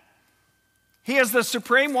that. He is the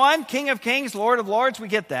supreme one, King of kings, Lord of lords. We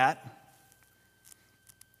get that.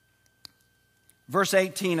 Verse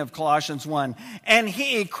 18 of Colossians 1. And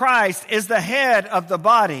he, Christ, is the head of the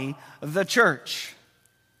body, the church.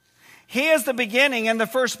 He is the beginning and the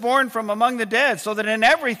firstborn from among the dead, so that in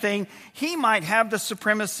everything he might have the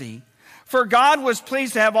supremacy. For God was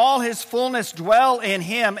pleased to have all his fullness dwell in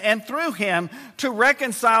him, and through him to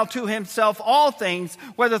reconcile to himself all things,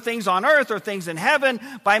 whether things on earth or things in heaven,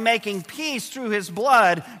 by making peace through his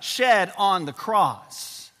blood shed on the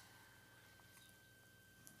cross.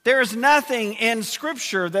 There is nothing in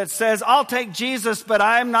Scripture that says, I'll take Jesus, but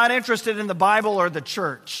I'm not interested in the Bible or the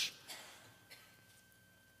church.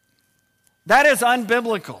 That is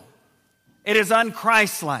unbiblical. It is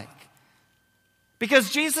unchristlike.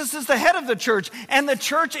 Because Jesus is the head of the church, and the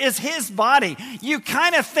church is his body. You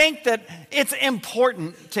kind of think that it's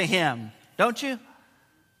important to him, don't you?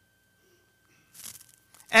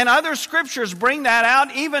 And other scriptures bring that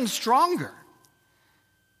out even stronger.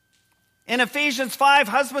 In Ephesians 5,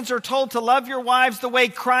 husbands are told to love your wives the way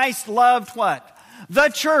Christ loved what? The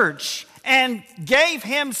church, and gave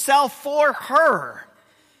himself for her.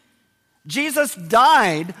 Jesus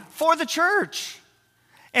died for the church.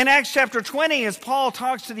 In Acts chapter 20, as Paul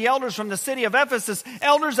talks to the elders from the city of Ephesus,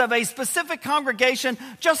 elders of a specific congregation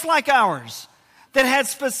just like ours, that had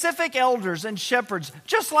specific elders and shepherds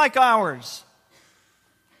just like ours.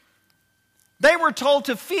 They were told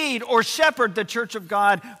to feed or shepherd the church of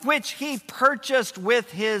God, which he purchased with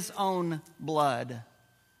his own blood.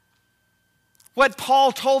 What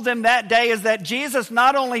Paul told them that day is that Jesus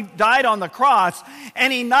not only died on the cross,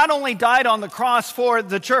 and he not only died on the cross for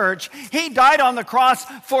the church, he died on the cross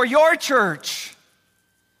for your church,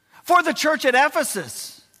 for the church at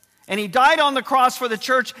Ephesus. And he died on the cross for the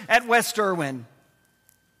church at West Irwin.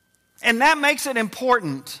 And that makes it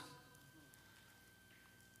important.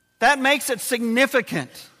 That makes it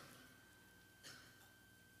significant.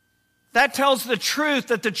 That tells the truth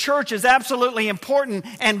that the church is absolutely important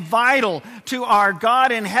and vital to our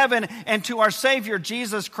God in heaven and to our Savior,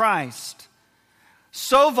 Jesus Christ.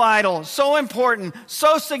 So vital, so important,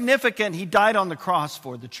 so significant, he died on the cross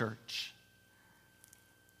for the church.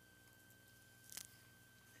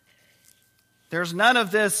 There's none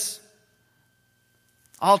of this,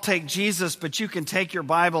 I'll take Jesus, but you can take your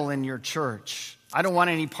Bible in your church. I don't want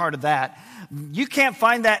any part of that. You can't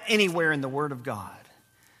find that anywhere in the Word of God.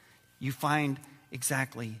 You find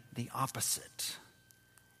exactly the opposite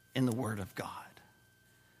in the Word of God.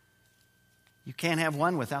 You can't have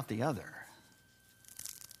one without the other.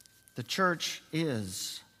 The church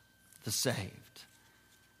is the saved,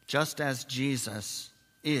 just as Jesus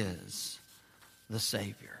is the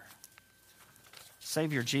Savior.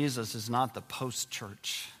 Savior Jesus is not the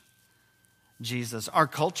post-church Jesus. Our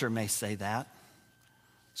culture may say that.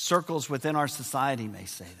 Circles within our society may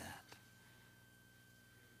say that.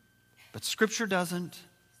 But Scripture doesn't,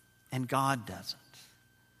 and God doesn't.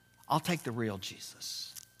 I'll take the real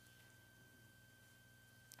Jesus.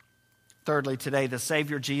 Thirdly, today, the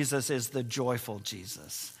Savior Jesus is the joyful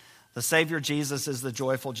Jesus. The Savior Jesus is the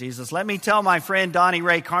joyful Jesus. Let me tell my friend Donnie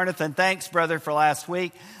Ray Carnathan, thanks, brother, for last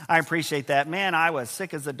week. I appreciate that. Man, I was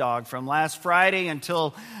sick as a dog from last Friday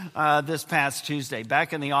until this past Tuesday.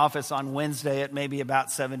 Back in the office on Wednesday at maybe about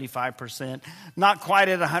 75%. Not quite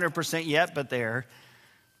at 100% yet, but there.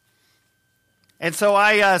 And so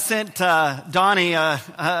I sent Donnie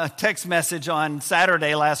a text message on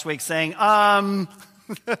Saturday last week saying,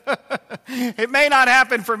 it may not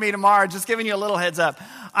happen for me tomorrow, just giving you a little heads up.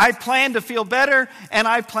 I plan to feel better, and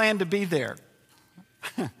I plan to be there.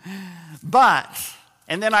 And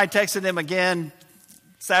then I texted him again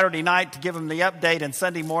Saturday night to give him the update, and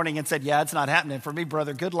Sunday morning and said, yeah, it's not happening for me,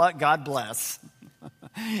 brother. Good luck, God bless.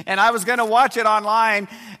 And I was going to watch it online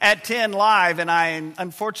at 10 live, and I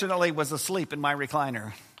unfortunately was asleep in my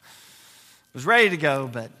recliner. Was ready to go,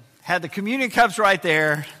 but had the communion cups right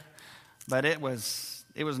there, but it was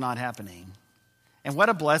not happening. And what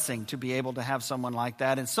a blessing to be able to have someone like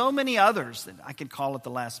that and so many others that I could call at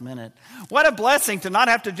the last minute. What a blessing to not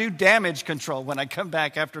have to do damage control when I come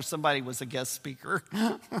back after somebody was a guest speaker.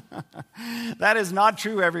 That is not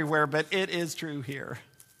true everywhere, but it is true here.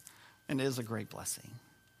 And it is a great blessing.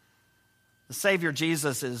 The Savior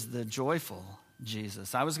Jesus is the joyful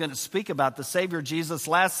Jesus. I was going to speak about the Savior Jesus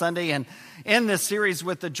last Sunday and end this series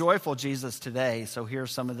with the joyful Jesus today. So here are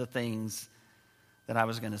some of the things that I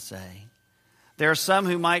was going to say. There are some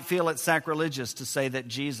who might feel it sacrilegious to say that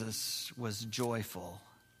Jesus was joyful.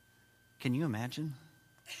 Can you imagine?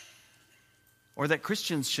 Or that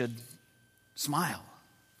Christians should smile,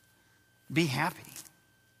 be happy.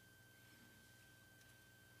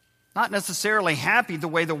 Not necessarily happy the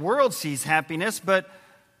way the world sees happiness, but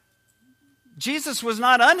Jesus was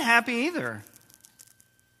not unhappy either.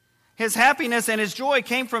 His happiness and his joy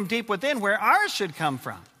came from deep within, where ours should come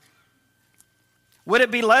from. Would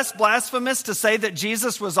it be less blasphemous to say that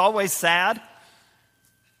Jesus was always sad?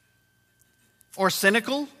 Or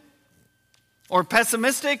cynical? Or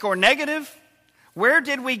pessimistic? Or negative? Where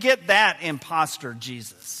did we get that imposter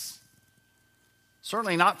Jesus?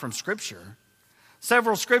 Certainly not from Scripture.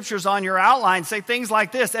 Several scriptures on your outline say things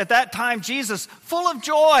like this. At that time, Jesus, full of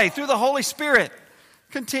joy through the Holy Spirit,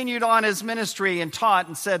 continued on his ministry and taught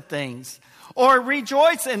and said things. Or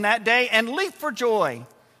rejoice in that day and leap for joy,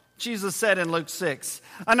 Jesus said in Luke 6.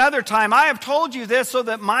 Another time, I have told you this so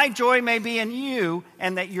that my joy may be in you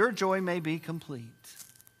and that your joy may be complete.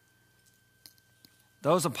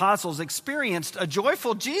 Those apostles experienced a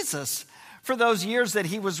joyful Jesus for those years that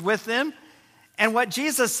he was with them. And what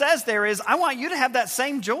Jesus says there is, I want you to have that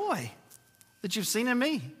same joy that you've seen in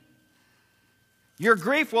me. Your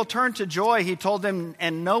grief will turn to joy, he told them,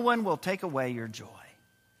 and no one will take away your joy.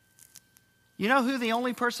 You know who the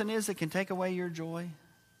only person is that can take away your joy?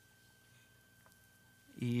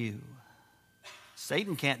 You.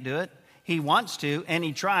 Satan can't do it. He wants to, and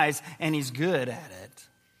he tries, and he's good at it.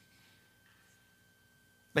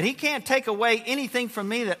 But he can't take away anything from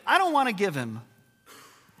me that I don't want to give him.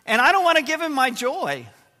 And I don't want to give him my joy.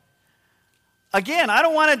 Again, I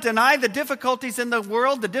don't want to deny the difficulties in the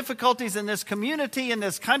world, the difficulties in this community, in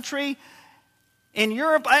this country, in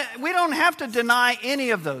Europe. We don't have to deny any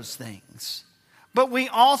of those things. But we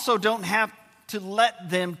also don't have to let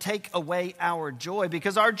them take away our joy,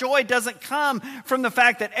 because our joy doesn't come from the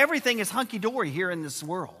fact that everything is hunky-dory here in this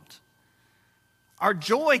world. Our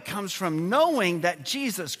joy comes from knowing that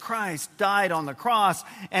Jesus Christ died on the cross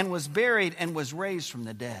and was buried and was raised from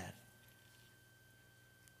the dead.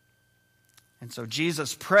 And so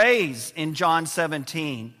Jesus prays in John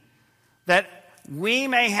 17 that we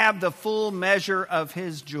may have the full measure of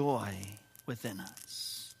his joy within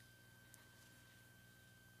us.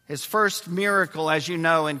 His first miracle, as you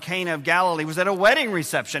know, in Cana of Galilee was at a wedding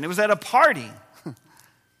reception. It was at a party.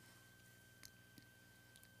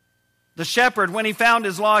 The shepherd, when he found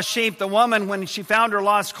his lost sheep, the woman, when she found her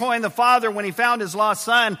lost coin, the father, when he found his lost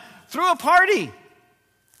son, threw a party.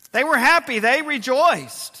 They were happy. They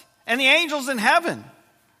rejoiced. And the angels in heaven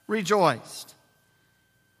rejoiced.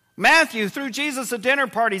 Matthew threw Jesus a dinner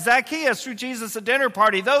party. Zacchaeus threw Jesus a dinner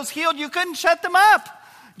party. Those healed, you couldn't shut them up.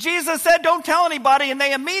 Jesus said, don't tell anybody, and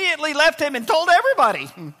they immediately left him and told everybody.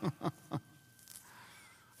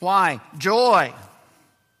 Why? Joy.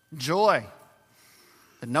 Joy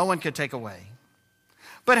that no one could take away.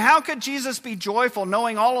 But how could Jesus be joyful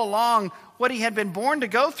knowing all along what he had been born to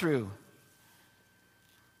go through?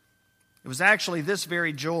 It was actually this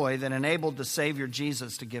very joy that enabled the Savior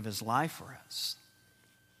Jesus to give his life for us.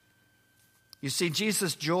 You see,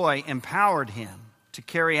 Jesus' joy empowered him to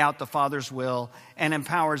carry out the Father's will and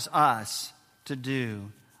empowers us to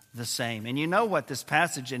do the same. And you know what this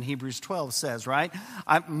passage in Hebrews 12 says, right?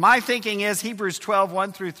 My thinking is Hebrews 12,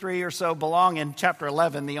 1 through 3 or so belong in chapter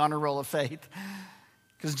 11, the honor roll of faith.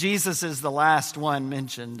 Because Jesus is the last one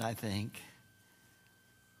mentioned, I think.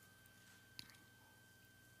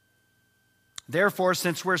 Therefore,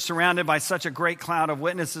 since we're surrounded by such a great cloud of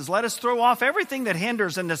witnesses, let us throw off everything that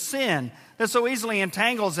hinders and the sin that so easily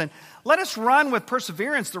entangles, and let us run with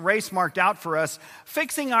perseverance the race marked out for us,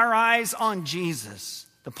 fixing our eyes on Jesus,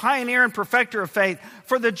 the pioneer and perfecter of faith,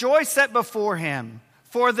 for the joy set before him.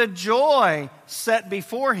 For the joy set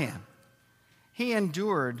before him, he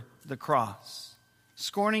endured the cross,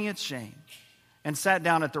 scorning its shame, and sat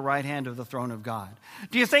down at the right hand of the throne of God.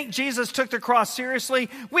 Do you think Jesus took the cross seriously?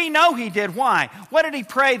 We know he did. Why? What did he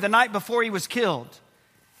pray the night before he was killed?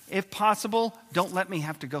 If possible, don't let me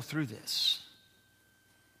have to go through this.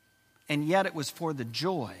 And yet it was for the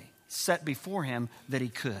joy set before him that he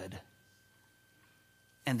could.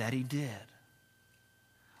 And that he did.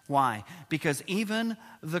 Why? Because even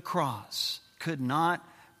the cross could not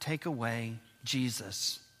take away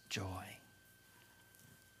Jesus' joy.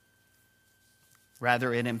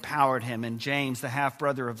 Rather, it empowered him. And James, the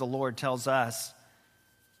half-brother of the Lord, tells us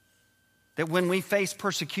that when we face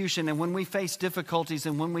persecution and when we face difficulties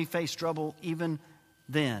and when we face trouble, even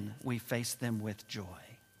then we face them with joy.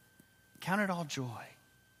 Count it all joy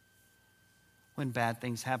when bad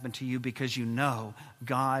things happen to you, because you know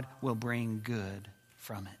God will bring good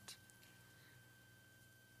from it.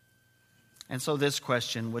 And so this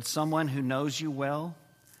question, would someone who knows you well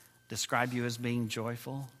describe you as being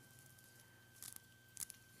joyful?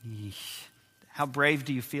 How brave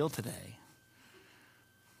do you feel today?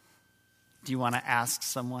 Do you want to ask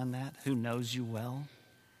someone that who knows you well?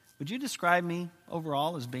 Would you describe me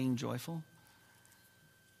overall as being joyful?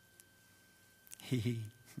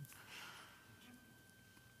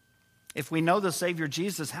 If we know the Savior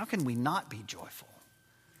Jesus, how can we not be joyful?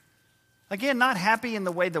 Again, not happy in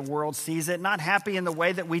the way the world sees it, not happy in the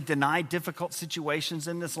way that we deny difficult situations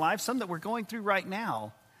in this life, some that we're going through right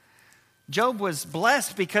now. Job was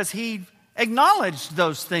blessed because he acknowledged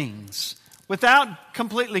those things without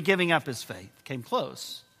completely giving up his faith. Came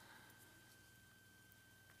close.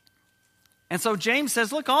 And so James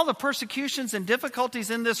says, look, all the persecutions and difficulties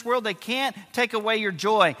in this world, they can't take away your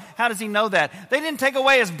joy. How does he know that? They didn't take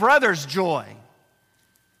away his brother's joy.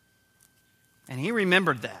 And he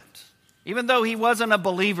remembered that. Even though he wasn't a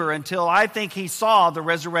believer until I think he saw the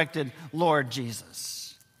resurrected Lord Jesus.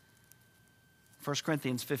 1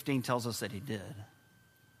 Corinthians 15 tells us that he did.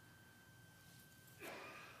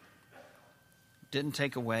 Didn't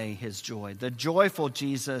take away his joy. The joyful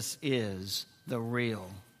Jesus is the real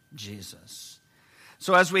Jesus.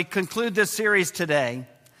 So as we conclude this series today,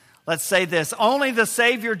 let's say this. Only the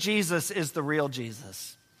Savior Jesus is the real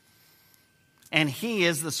Jesus. And he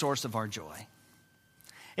is the source of our joy.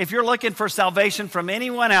 If you're looking for salvation from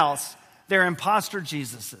anyone else, they're imposter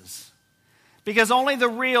Jesuses. Because only the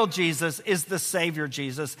real Jesus is the Savior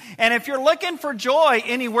Jesus. And if you're looking for joy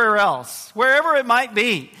anywhere else, wherever it might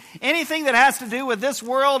be, anything that has to do with this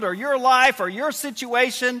world or your life or your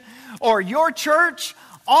situation or your church,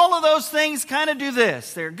 all of those things kind of do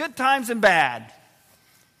this. They're good times and bad.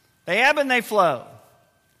 They ebb and they flow.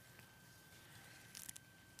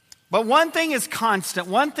 But one thing is constant,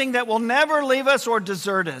 one thing that will never leave us or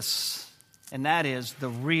desert us, and that is the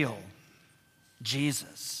real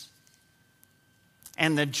Jesus.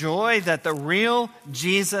 And the joy that the real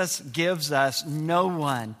Jesus gives us, no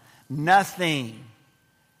one, nothing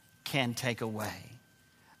can take away.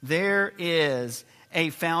 There is a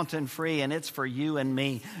fountain free, and it's for you and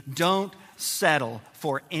me. Don't settle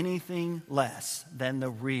for anything less than the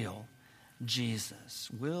real Jesus.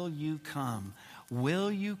 Will you come?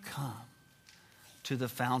 Will you come to the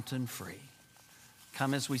fountain free?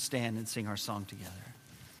 Come as we stand and sing our song together.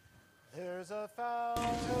 There's a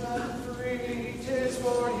fountain free, 'tis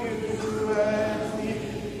for you and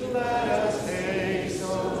me. Let us haste,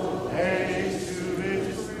 oh, haste to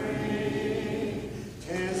its free.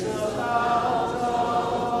 'Tis a fountain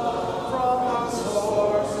from the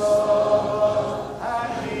source of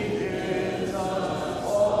and he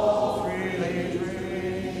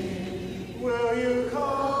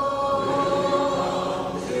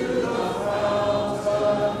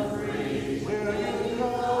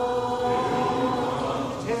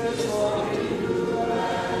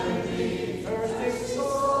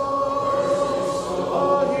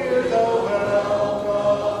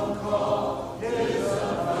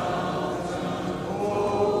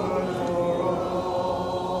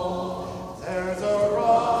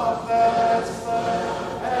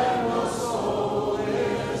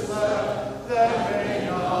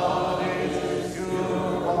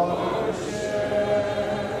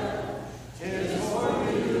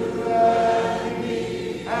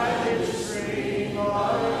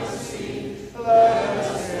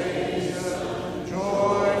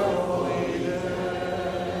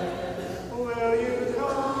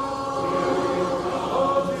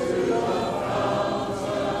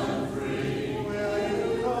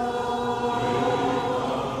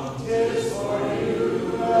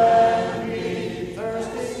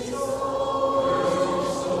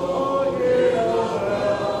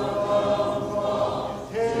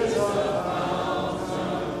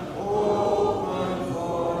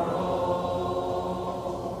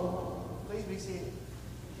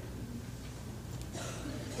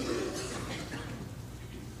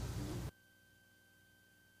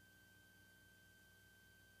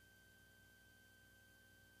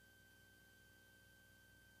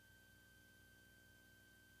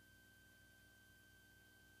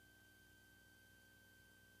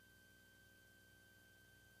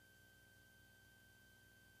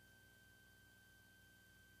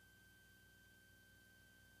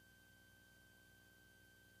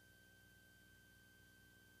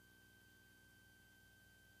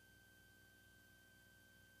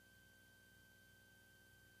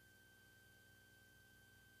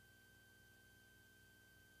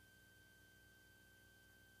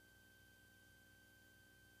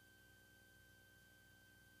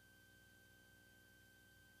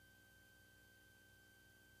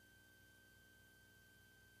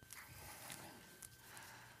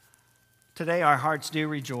Today, our hearts do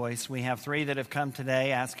rejoice. We have 3 that have come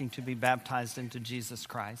today asking to be baptized into Jesus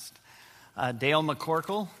Christ. Dale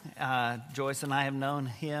McCorkle, Joyce and I have known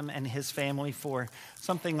him and his family for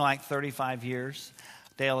something like 35 years.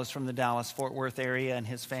 Dale is from the Dallas-Fort Worth area, and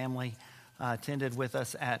his family attended with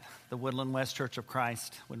us at the Woodland West Church of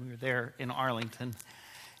Christ when we were there in Arlington.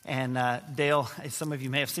 And Dale, some of you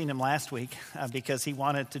may have seen him last week because he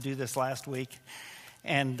wanted to do this last week,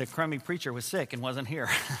 and the crummy preacher was sick and wasn't here.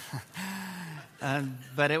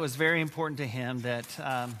 But it was very important to him that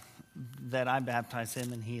I baptize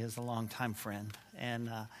him, and he is a longtime friend. And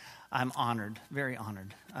I'm honored, very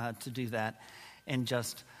honored, to do that in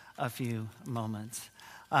just a few moments.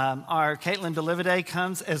 Our Caitlin DeLivide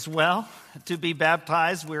comes as well to be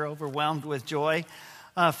baptized. We're overwhelmed with joy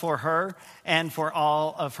for her and for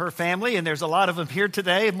all of her family. And there's a lot of them here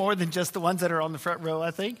today, more than just the ones that are on the front row, I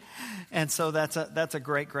think. And so that's a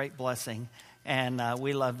great, great blessing. And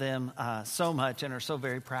we love them so much and are so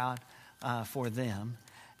very proud for them.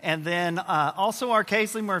 And then also our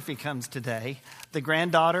Casely Murphy comes today, the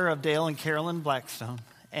granddaughter of Dale and Carolyn Blackstone.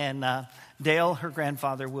 And Dale, her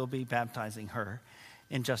grandfather, will be baptizing her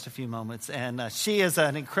in just a few moments. And she is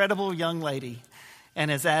an incredible young lady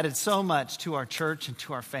and has added so much to our church and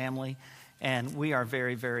to our family. And we are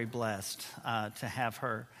very, very blessed to have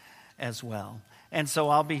her as well. And so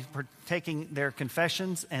I'll be taking their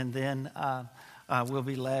confessions, and then we'll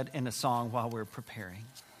be led in a song while we're preparing.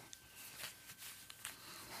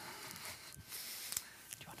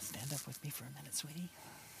 Do you want to stand up with me for a minute, sweetie?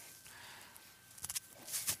 Let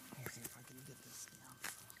me see if I can get this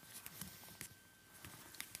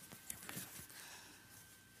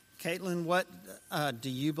down. Caitlin, what do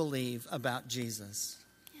you believe about Jesus?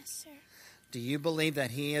 Yes, sir. Do you believe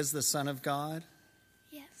that he is the Son of God?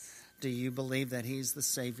 Yes. Do you believe that he's the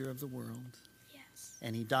Savior of the world? Yes.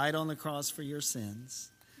 And he died on the cross for your sins?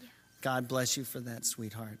 Yes. God bless you for that,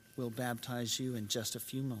 sweetheart. We'll baptize you in just a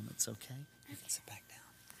few moments, okay? You can sit back down.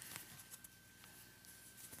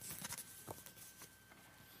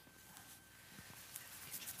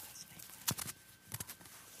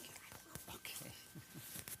 Okay.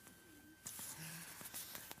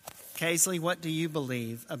 Casely, what do you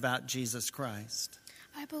believe about Jesus Christ?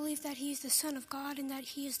 I believe that he is the Son of God and that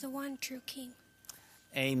he is the one true King.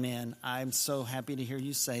 Amen. I'm so happy to hear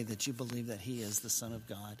you say that you believe that he is the Son of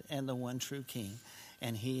God and the one true King,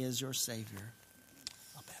 and he is your Savior.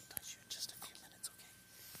 I'll baptize you in just a few minutes,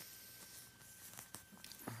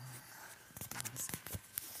 okay?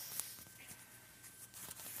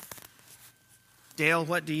 Dale,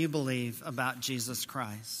 what do you believe about Jesus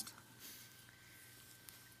Christ?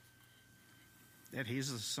 That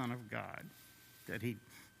he's the Son of God, that he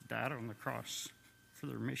died on the cross for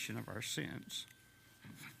the remission of our sins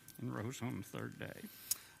and rose on the third day.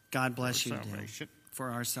 God bless you, salvation. Dale, for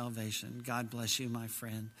our salvation. God bless you, my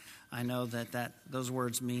friend. I know that those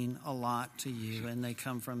words mean a lot to you, and they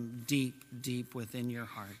come from deep, deep within your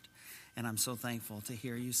heart. And I'm so thankful to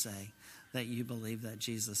hear you say that you believe that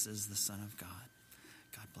Jesus is the Son of God.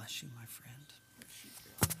 God bless you, my friend.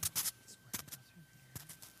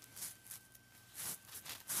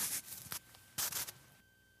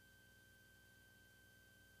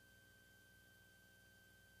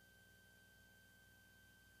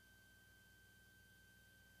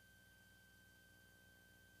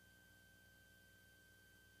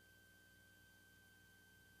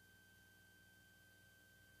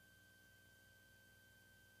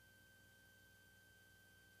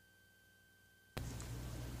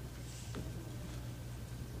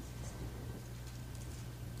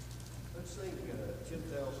 Let's sing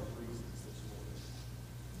 10,000 Reasons this morning.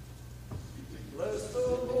 Bless the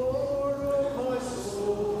Lord, oh my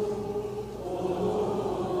soul, oh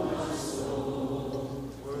my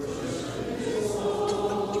soul, worship his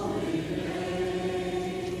holy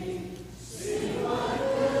name. Sing like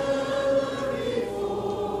never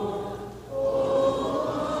before, oh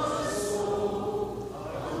my soul, I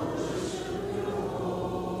worship your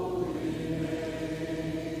holy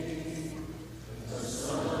name. The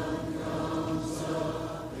sun comes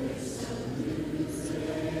up, it's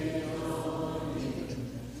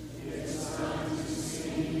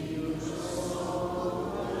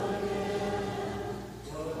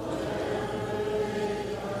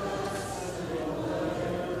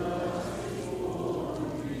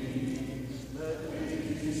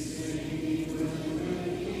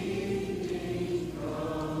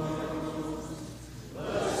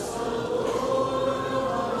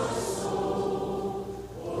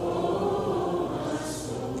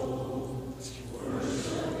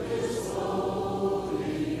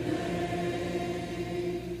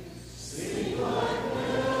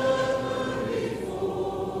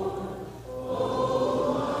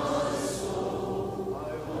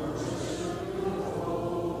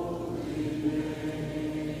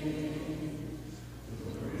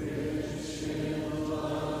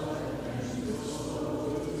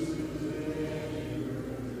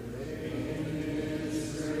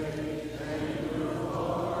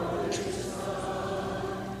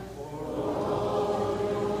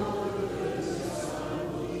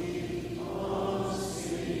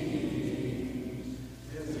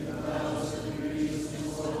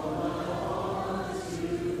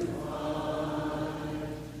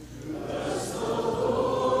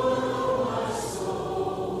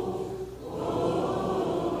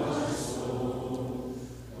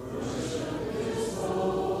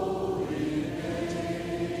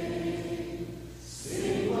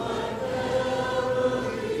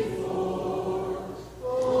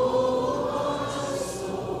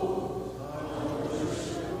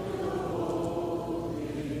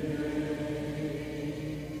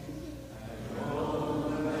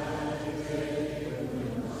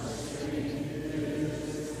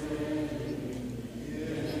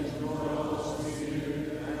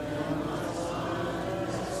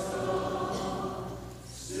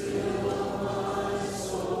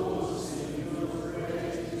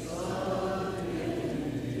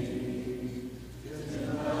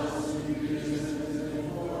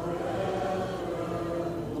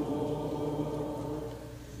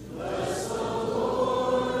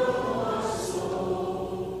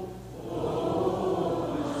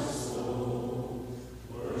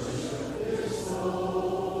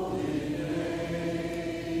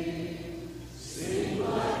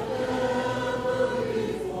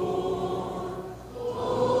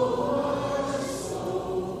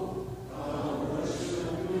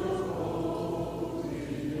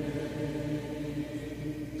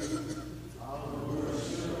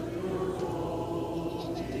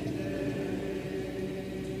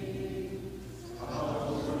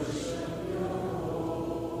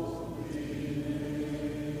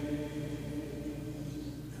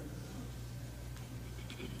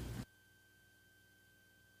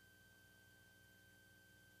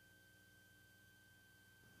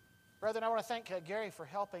Brethren, I want to thank Gary for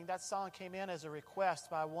helping. That song came in as a request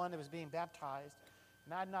by one that was being baptized,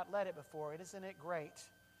 and I had not led it before. Isn't it great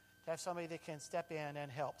to have somebody that can step in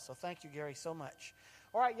and help? So thank you, Gary, so much.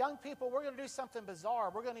 All right, young people, we're going to do something bizarre.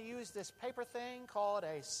 We're going to use this paper thing called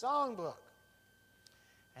a songbook.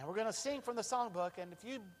 And we're going to sing from the songbook. And if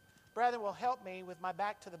you, brethren, will help me with my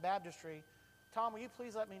back to the baptistry, Tom, will you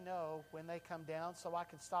please let me know when they come down so I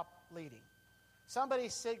can stop leading? Somebody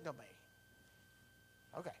signal me.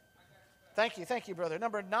 Okay. Thank you, brother.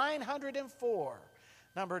 Number 904.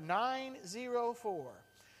 Number 904.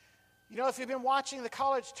 You know, if you've been watching the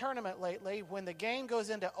college tournament lately, when the game goes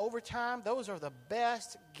into overtime, those are the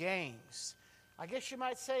best games. I guess you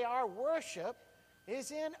might say our worship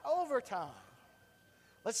is in overtime.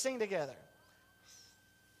 Let's sing together.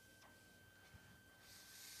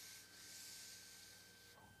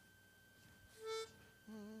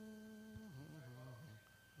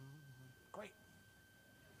 Great.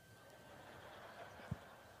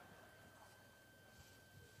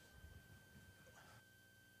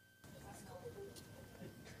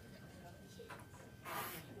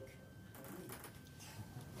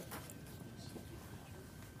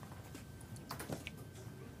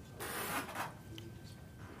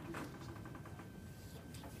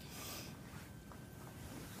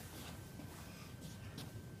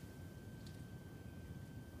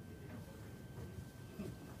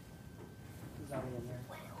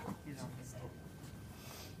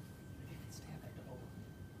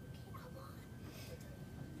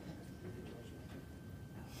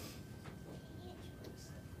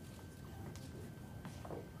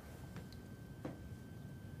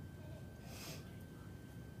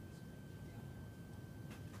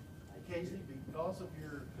 Casey, because of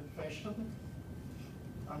your confession,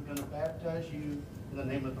 I'm going to baptize you in the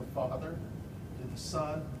name of the Father, and the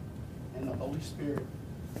Son, and the Holy Spirit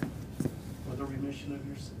for the remission of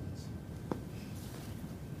your sins.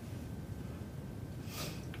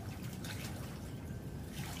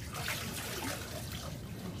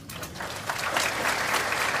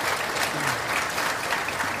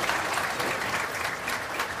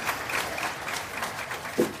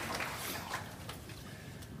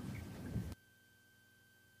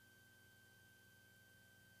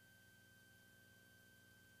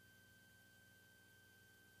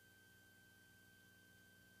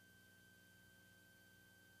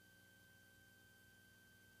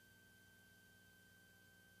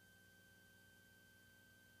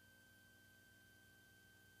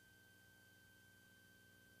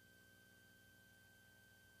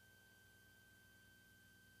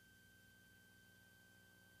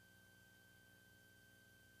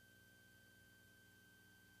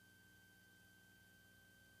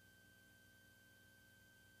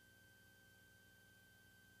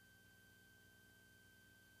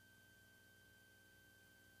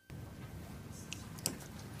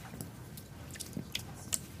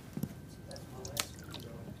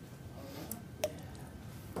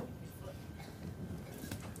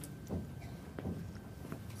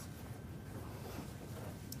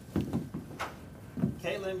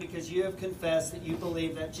 Caitlin, because you have confessed that you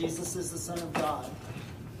believe that Jesus is the Son of God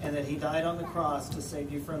and that he died on the cross to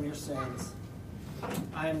save you from your sins,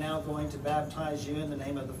 I am now going to baptize you in the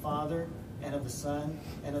name of the Father and of the Son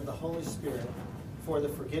and of the Holy Spirit for the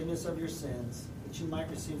forgiveness of your sins, that you might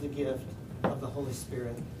receive the gift of the Holy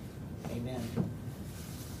Spirit. Amen.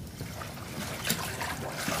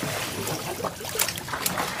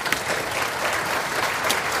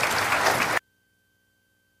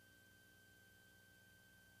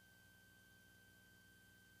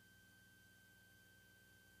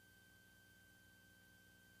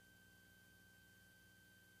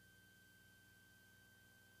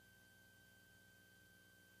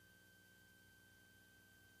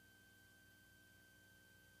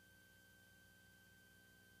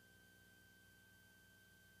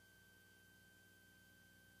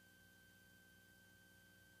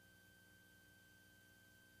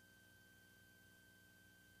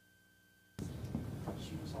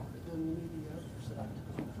 She was on the media, so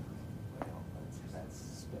well, that's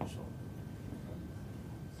special.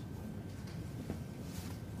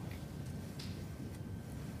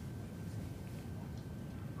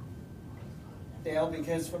 Dale,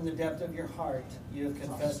 because from the depth of your heart you have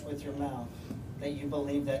confessed with your mouth that you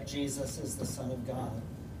believe that Jesus is the Son of God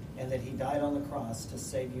and that he died on the cross to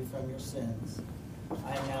save you from your sins,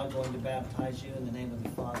 I am now going to baptize you in the name of the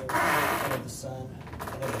Father, and of the Son,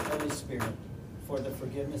 and of the Holy Spirit for the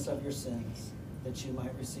forgiveness of your sins, that you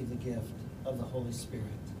might receive the gift of the Holy Spirit.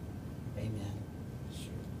 Amen.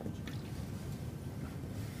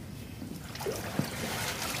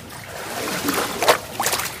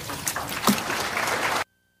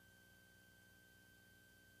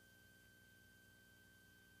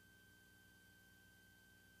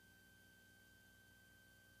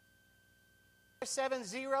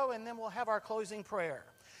 7-0, and then we'll have our closing prayer.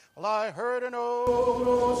 Well, I heard an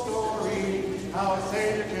old story, how a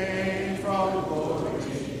Savior came from glory,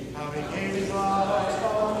 how he gave his life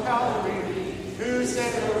on Calvary to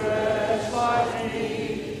save a wretch like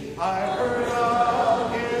me. I heard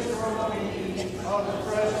of his groaning, of the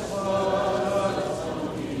precious blood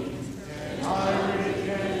of his Son, and I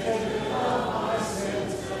repented of my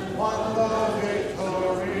sins, won the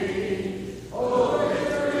victory. Oh,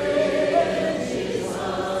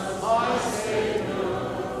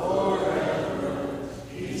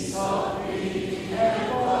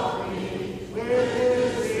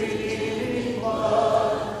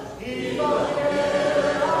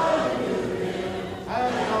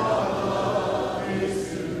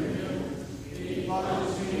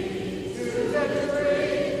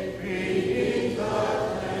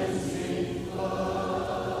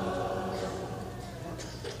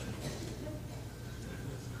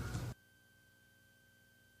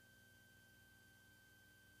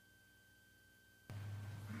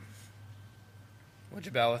 Would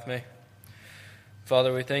you bow with me?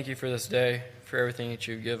 Father, we thank you for this day, for everything that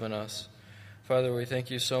you've given us. Father, we thank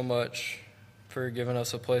you so much for giving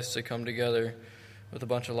us a place to come together with a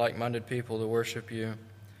bunch of like-minded people to worship you.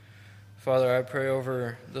 Father, I pray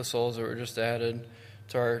over the souls that were just added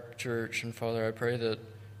to our church, and Father, I pray that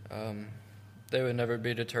they would never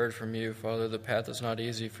be deterred from you. Father, the path is not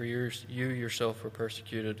easy, for you yourself were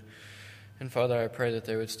persecuted. And Father, I pray that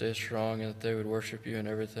they would stay strong and that they would worship you in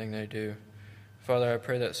everything they do. Father, I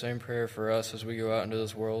pray that same prayer for us as we go out into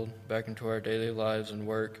this world, back into our daily lives and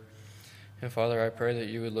work. And Father, I pray that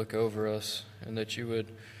you would look over us and that you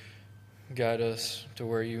would guide us to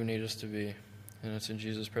where you need us to be. And it's in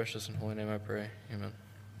Jesus' precious and holy name I pray. Amen.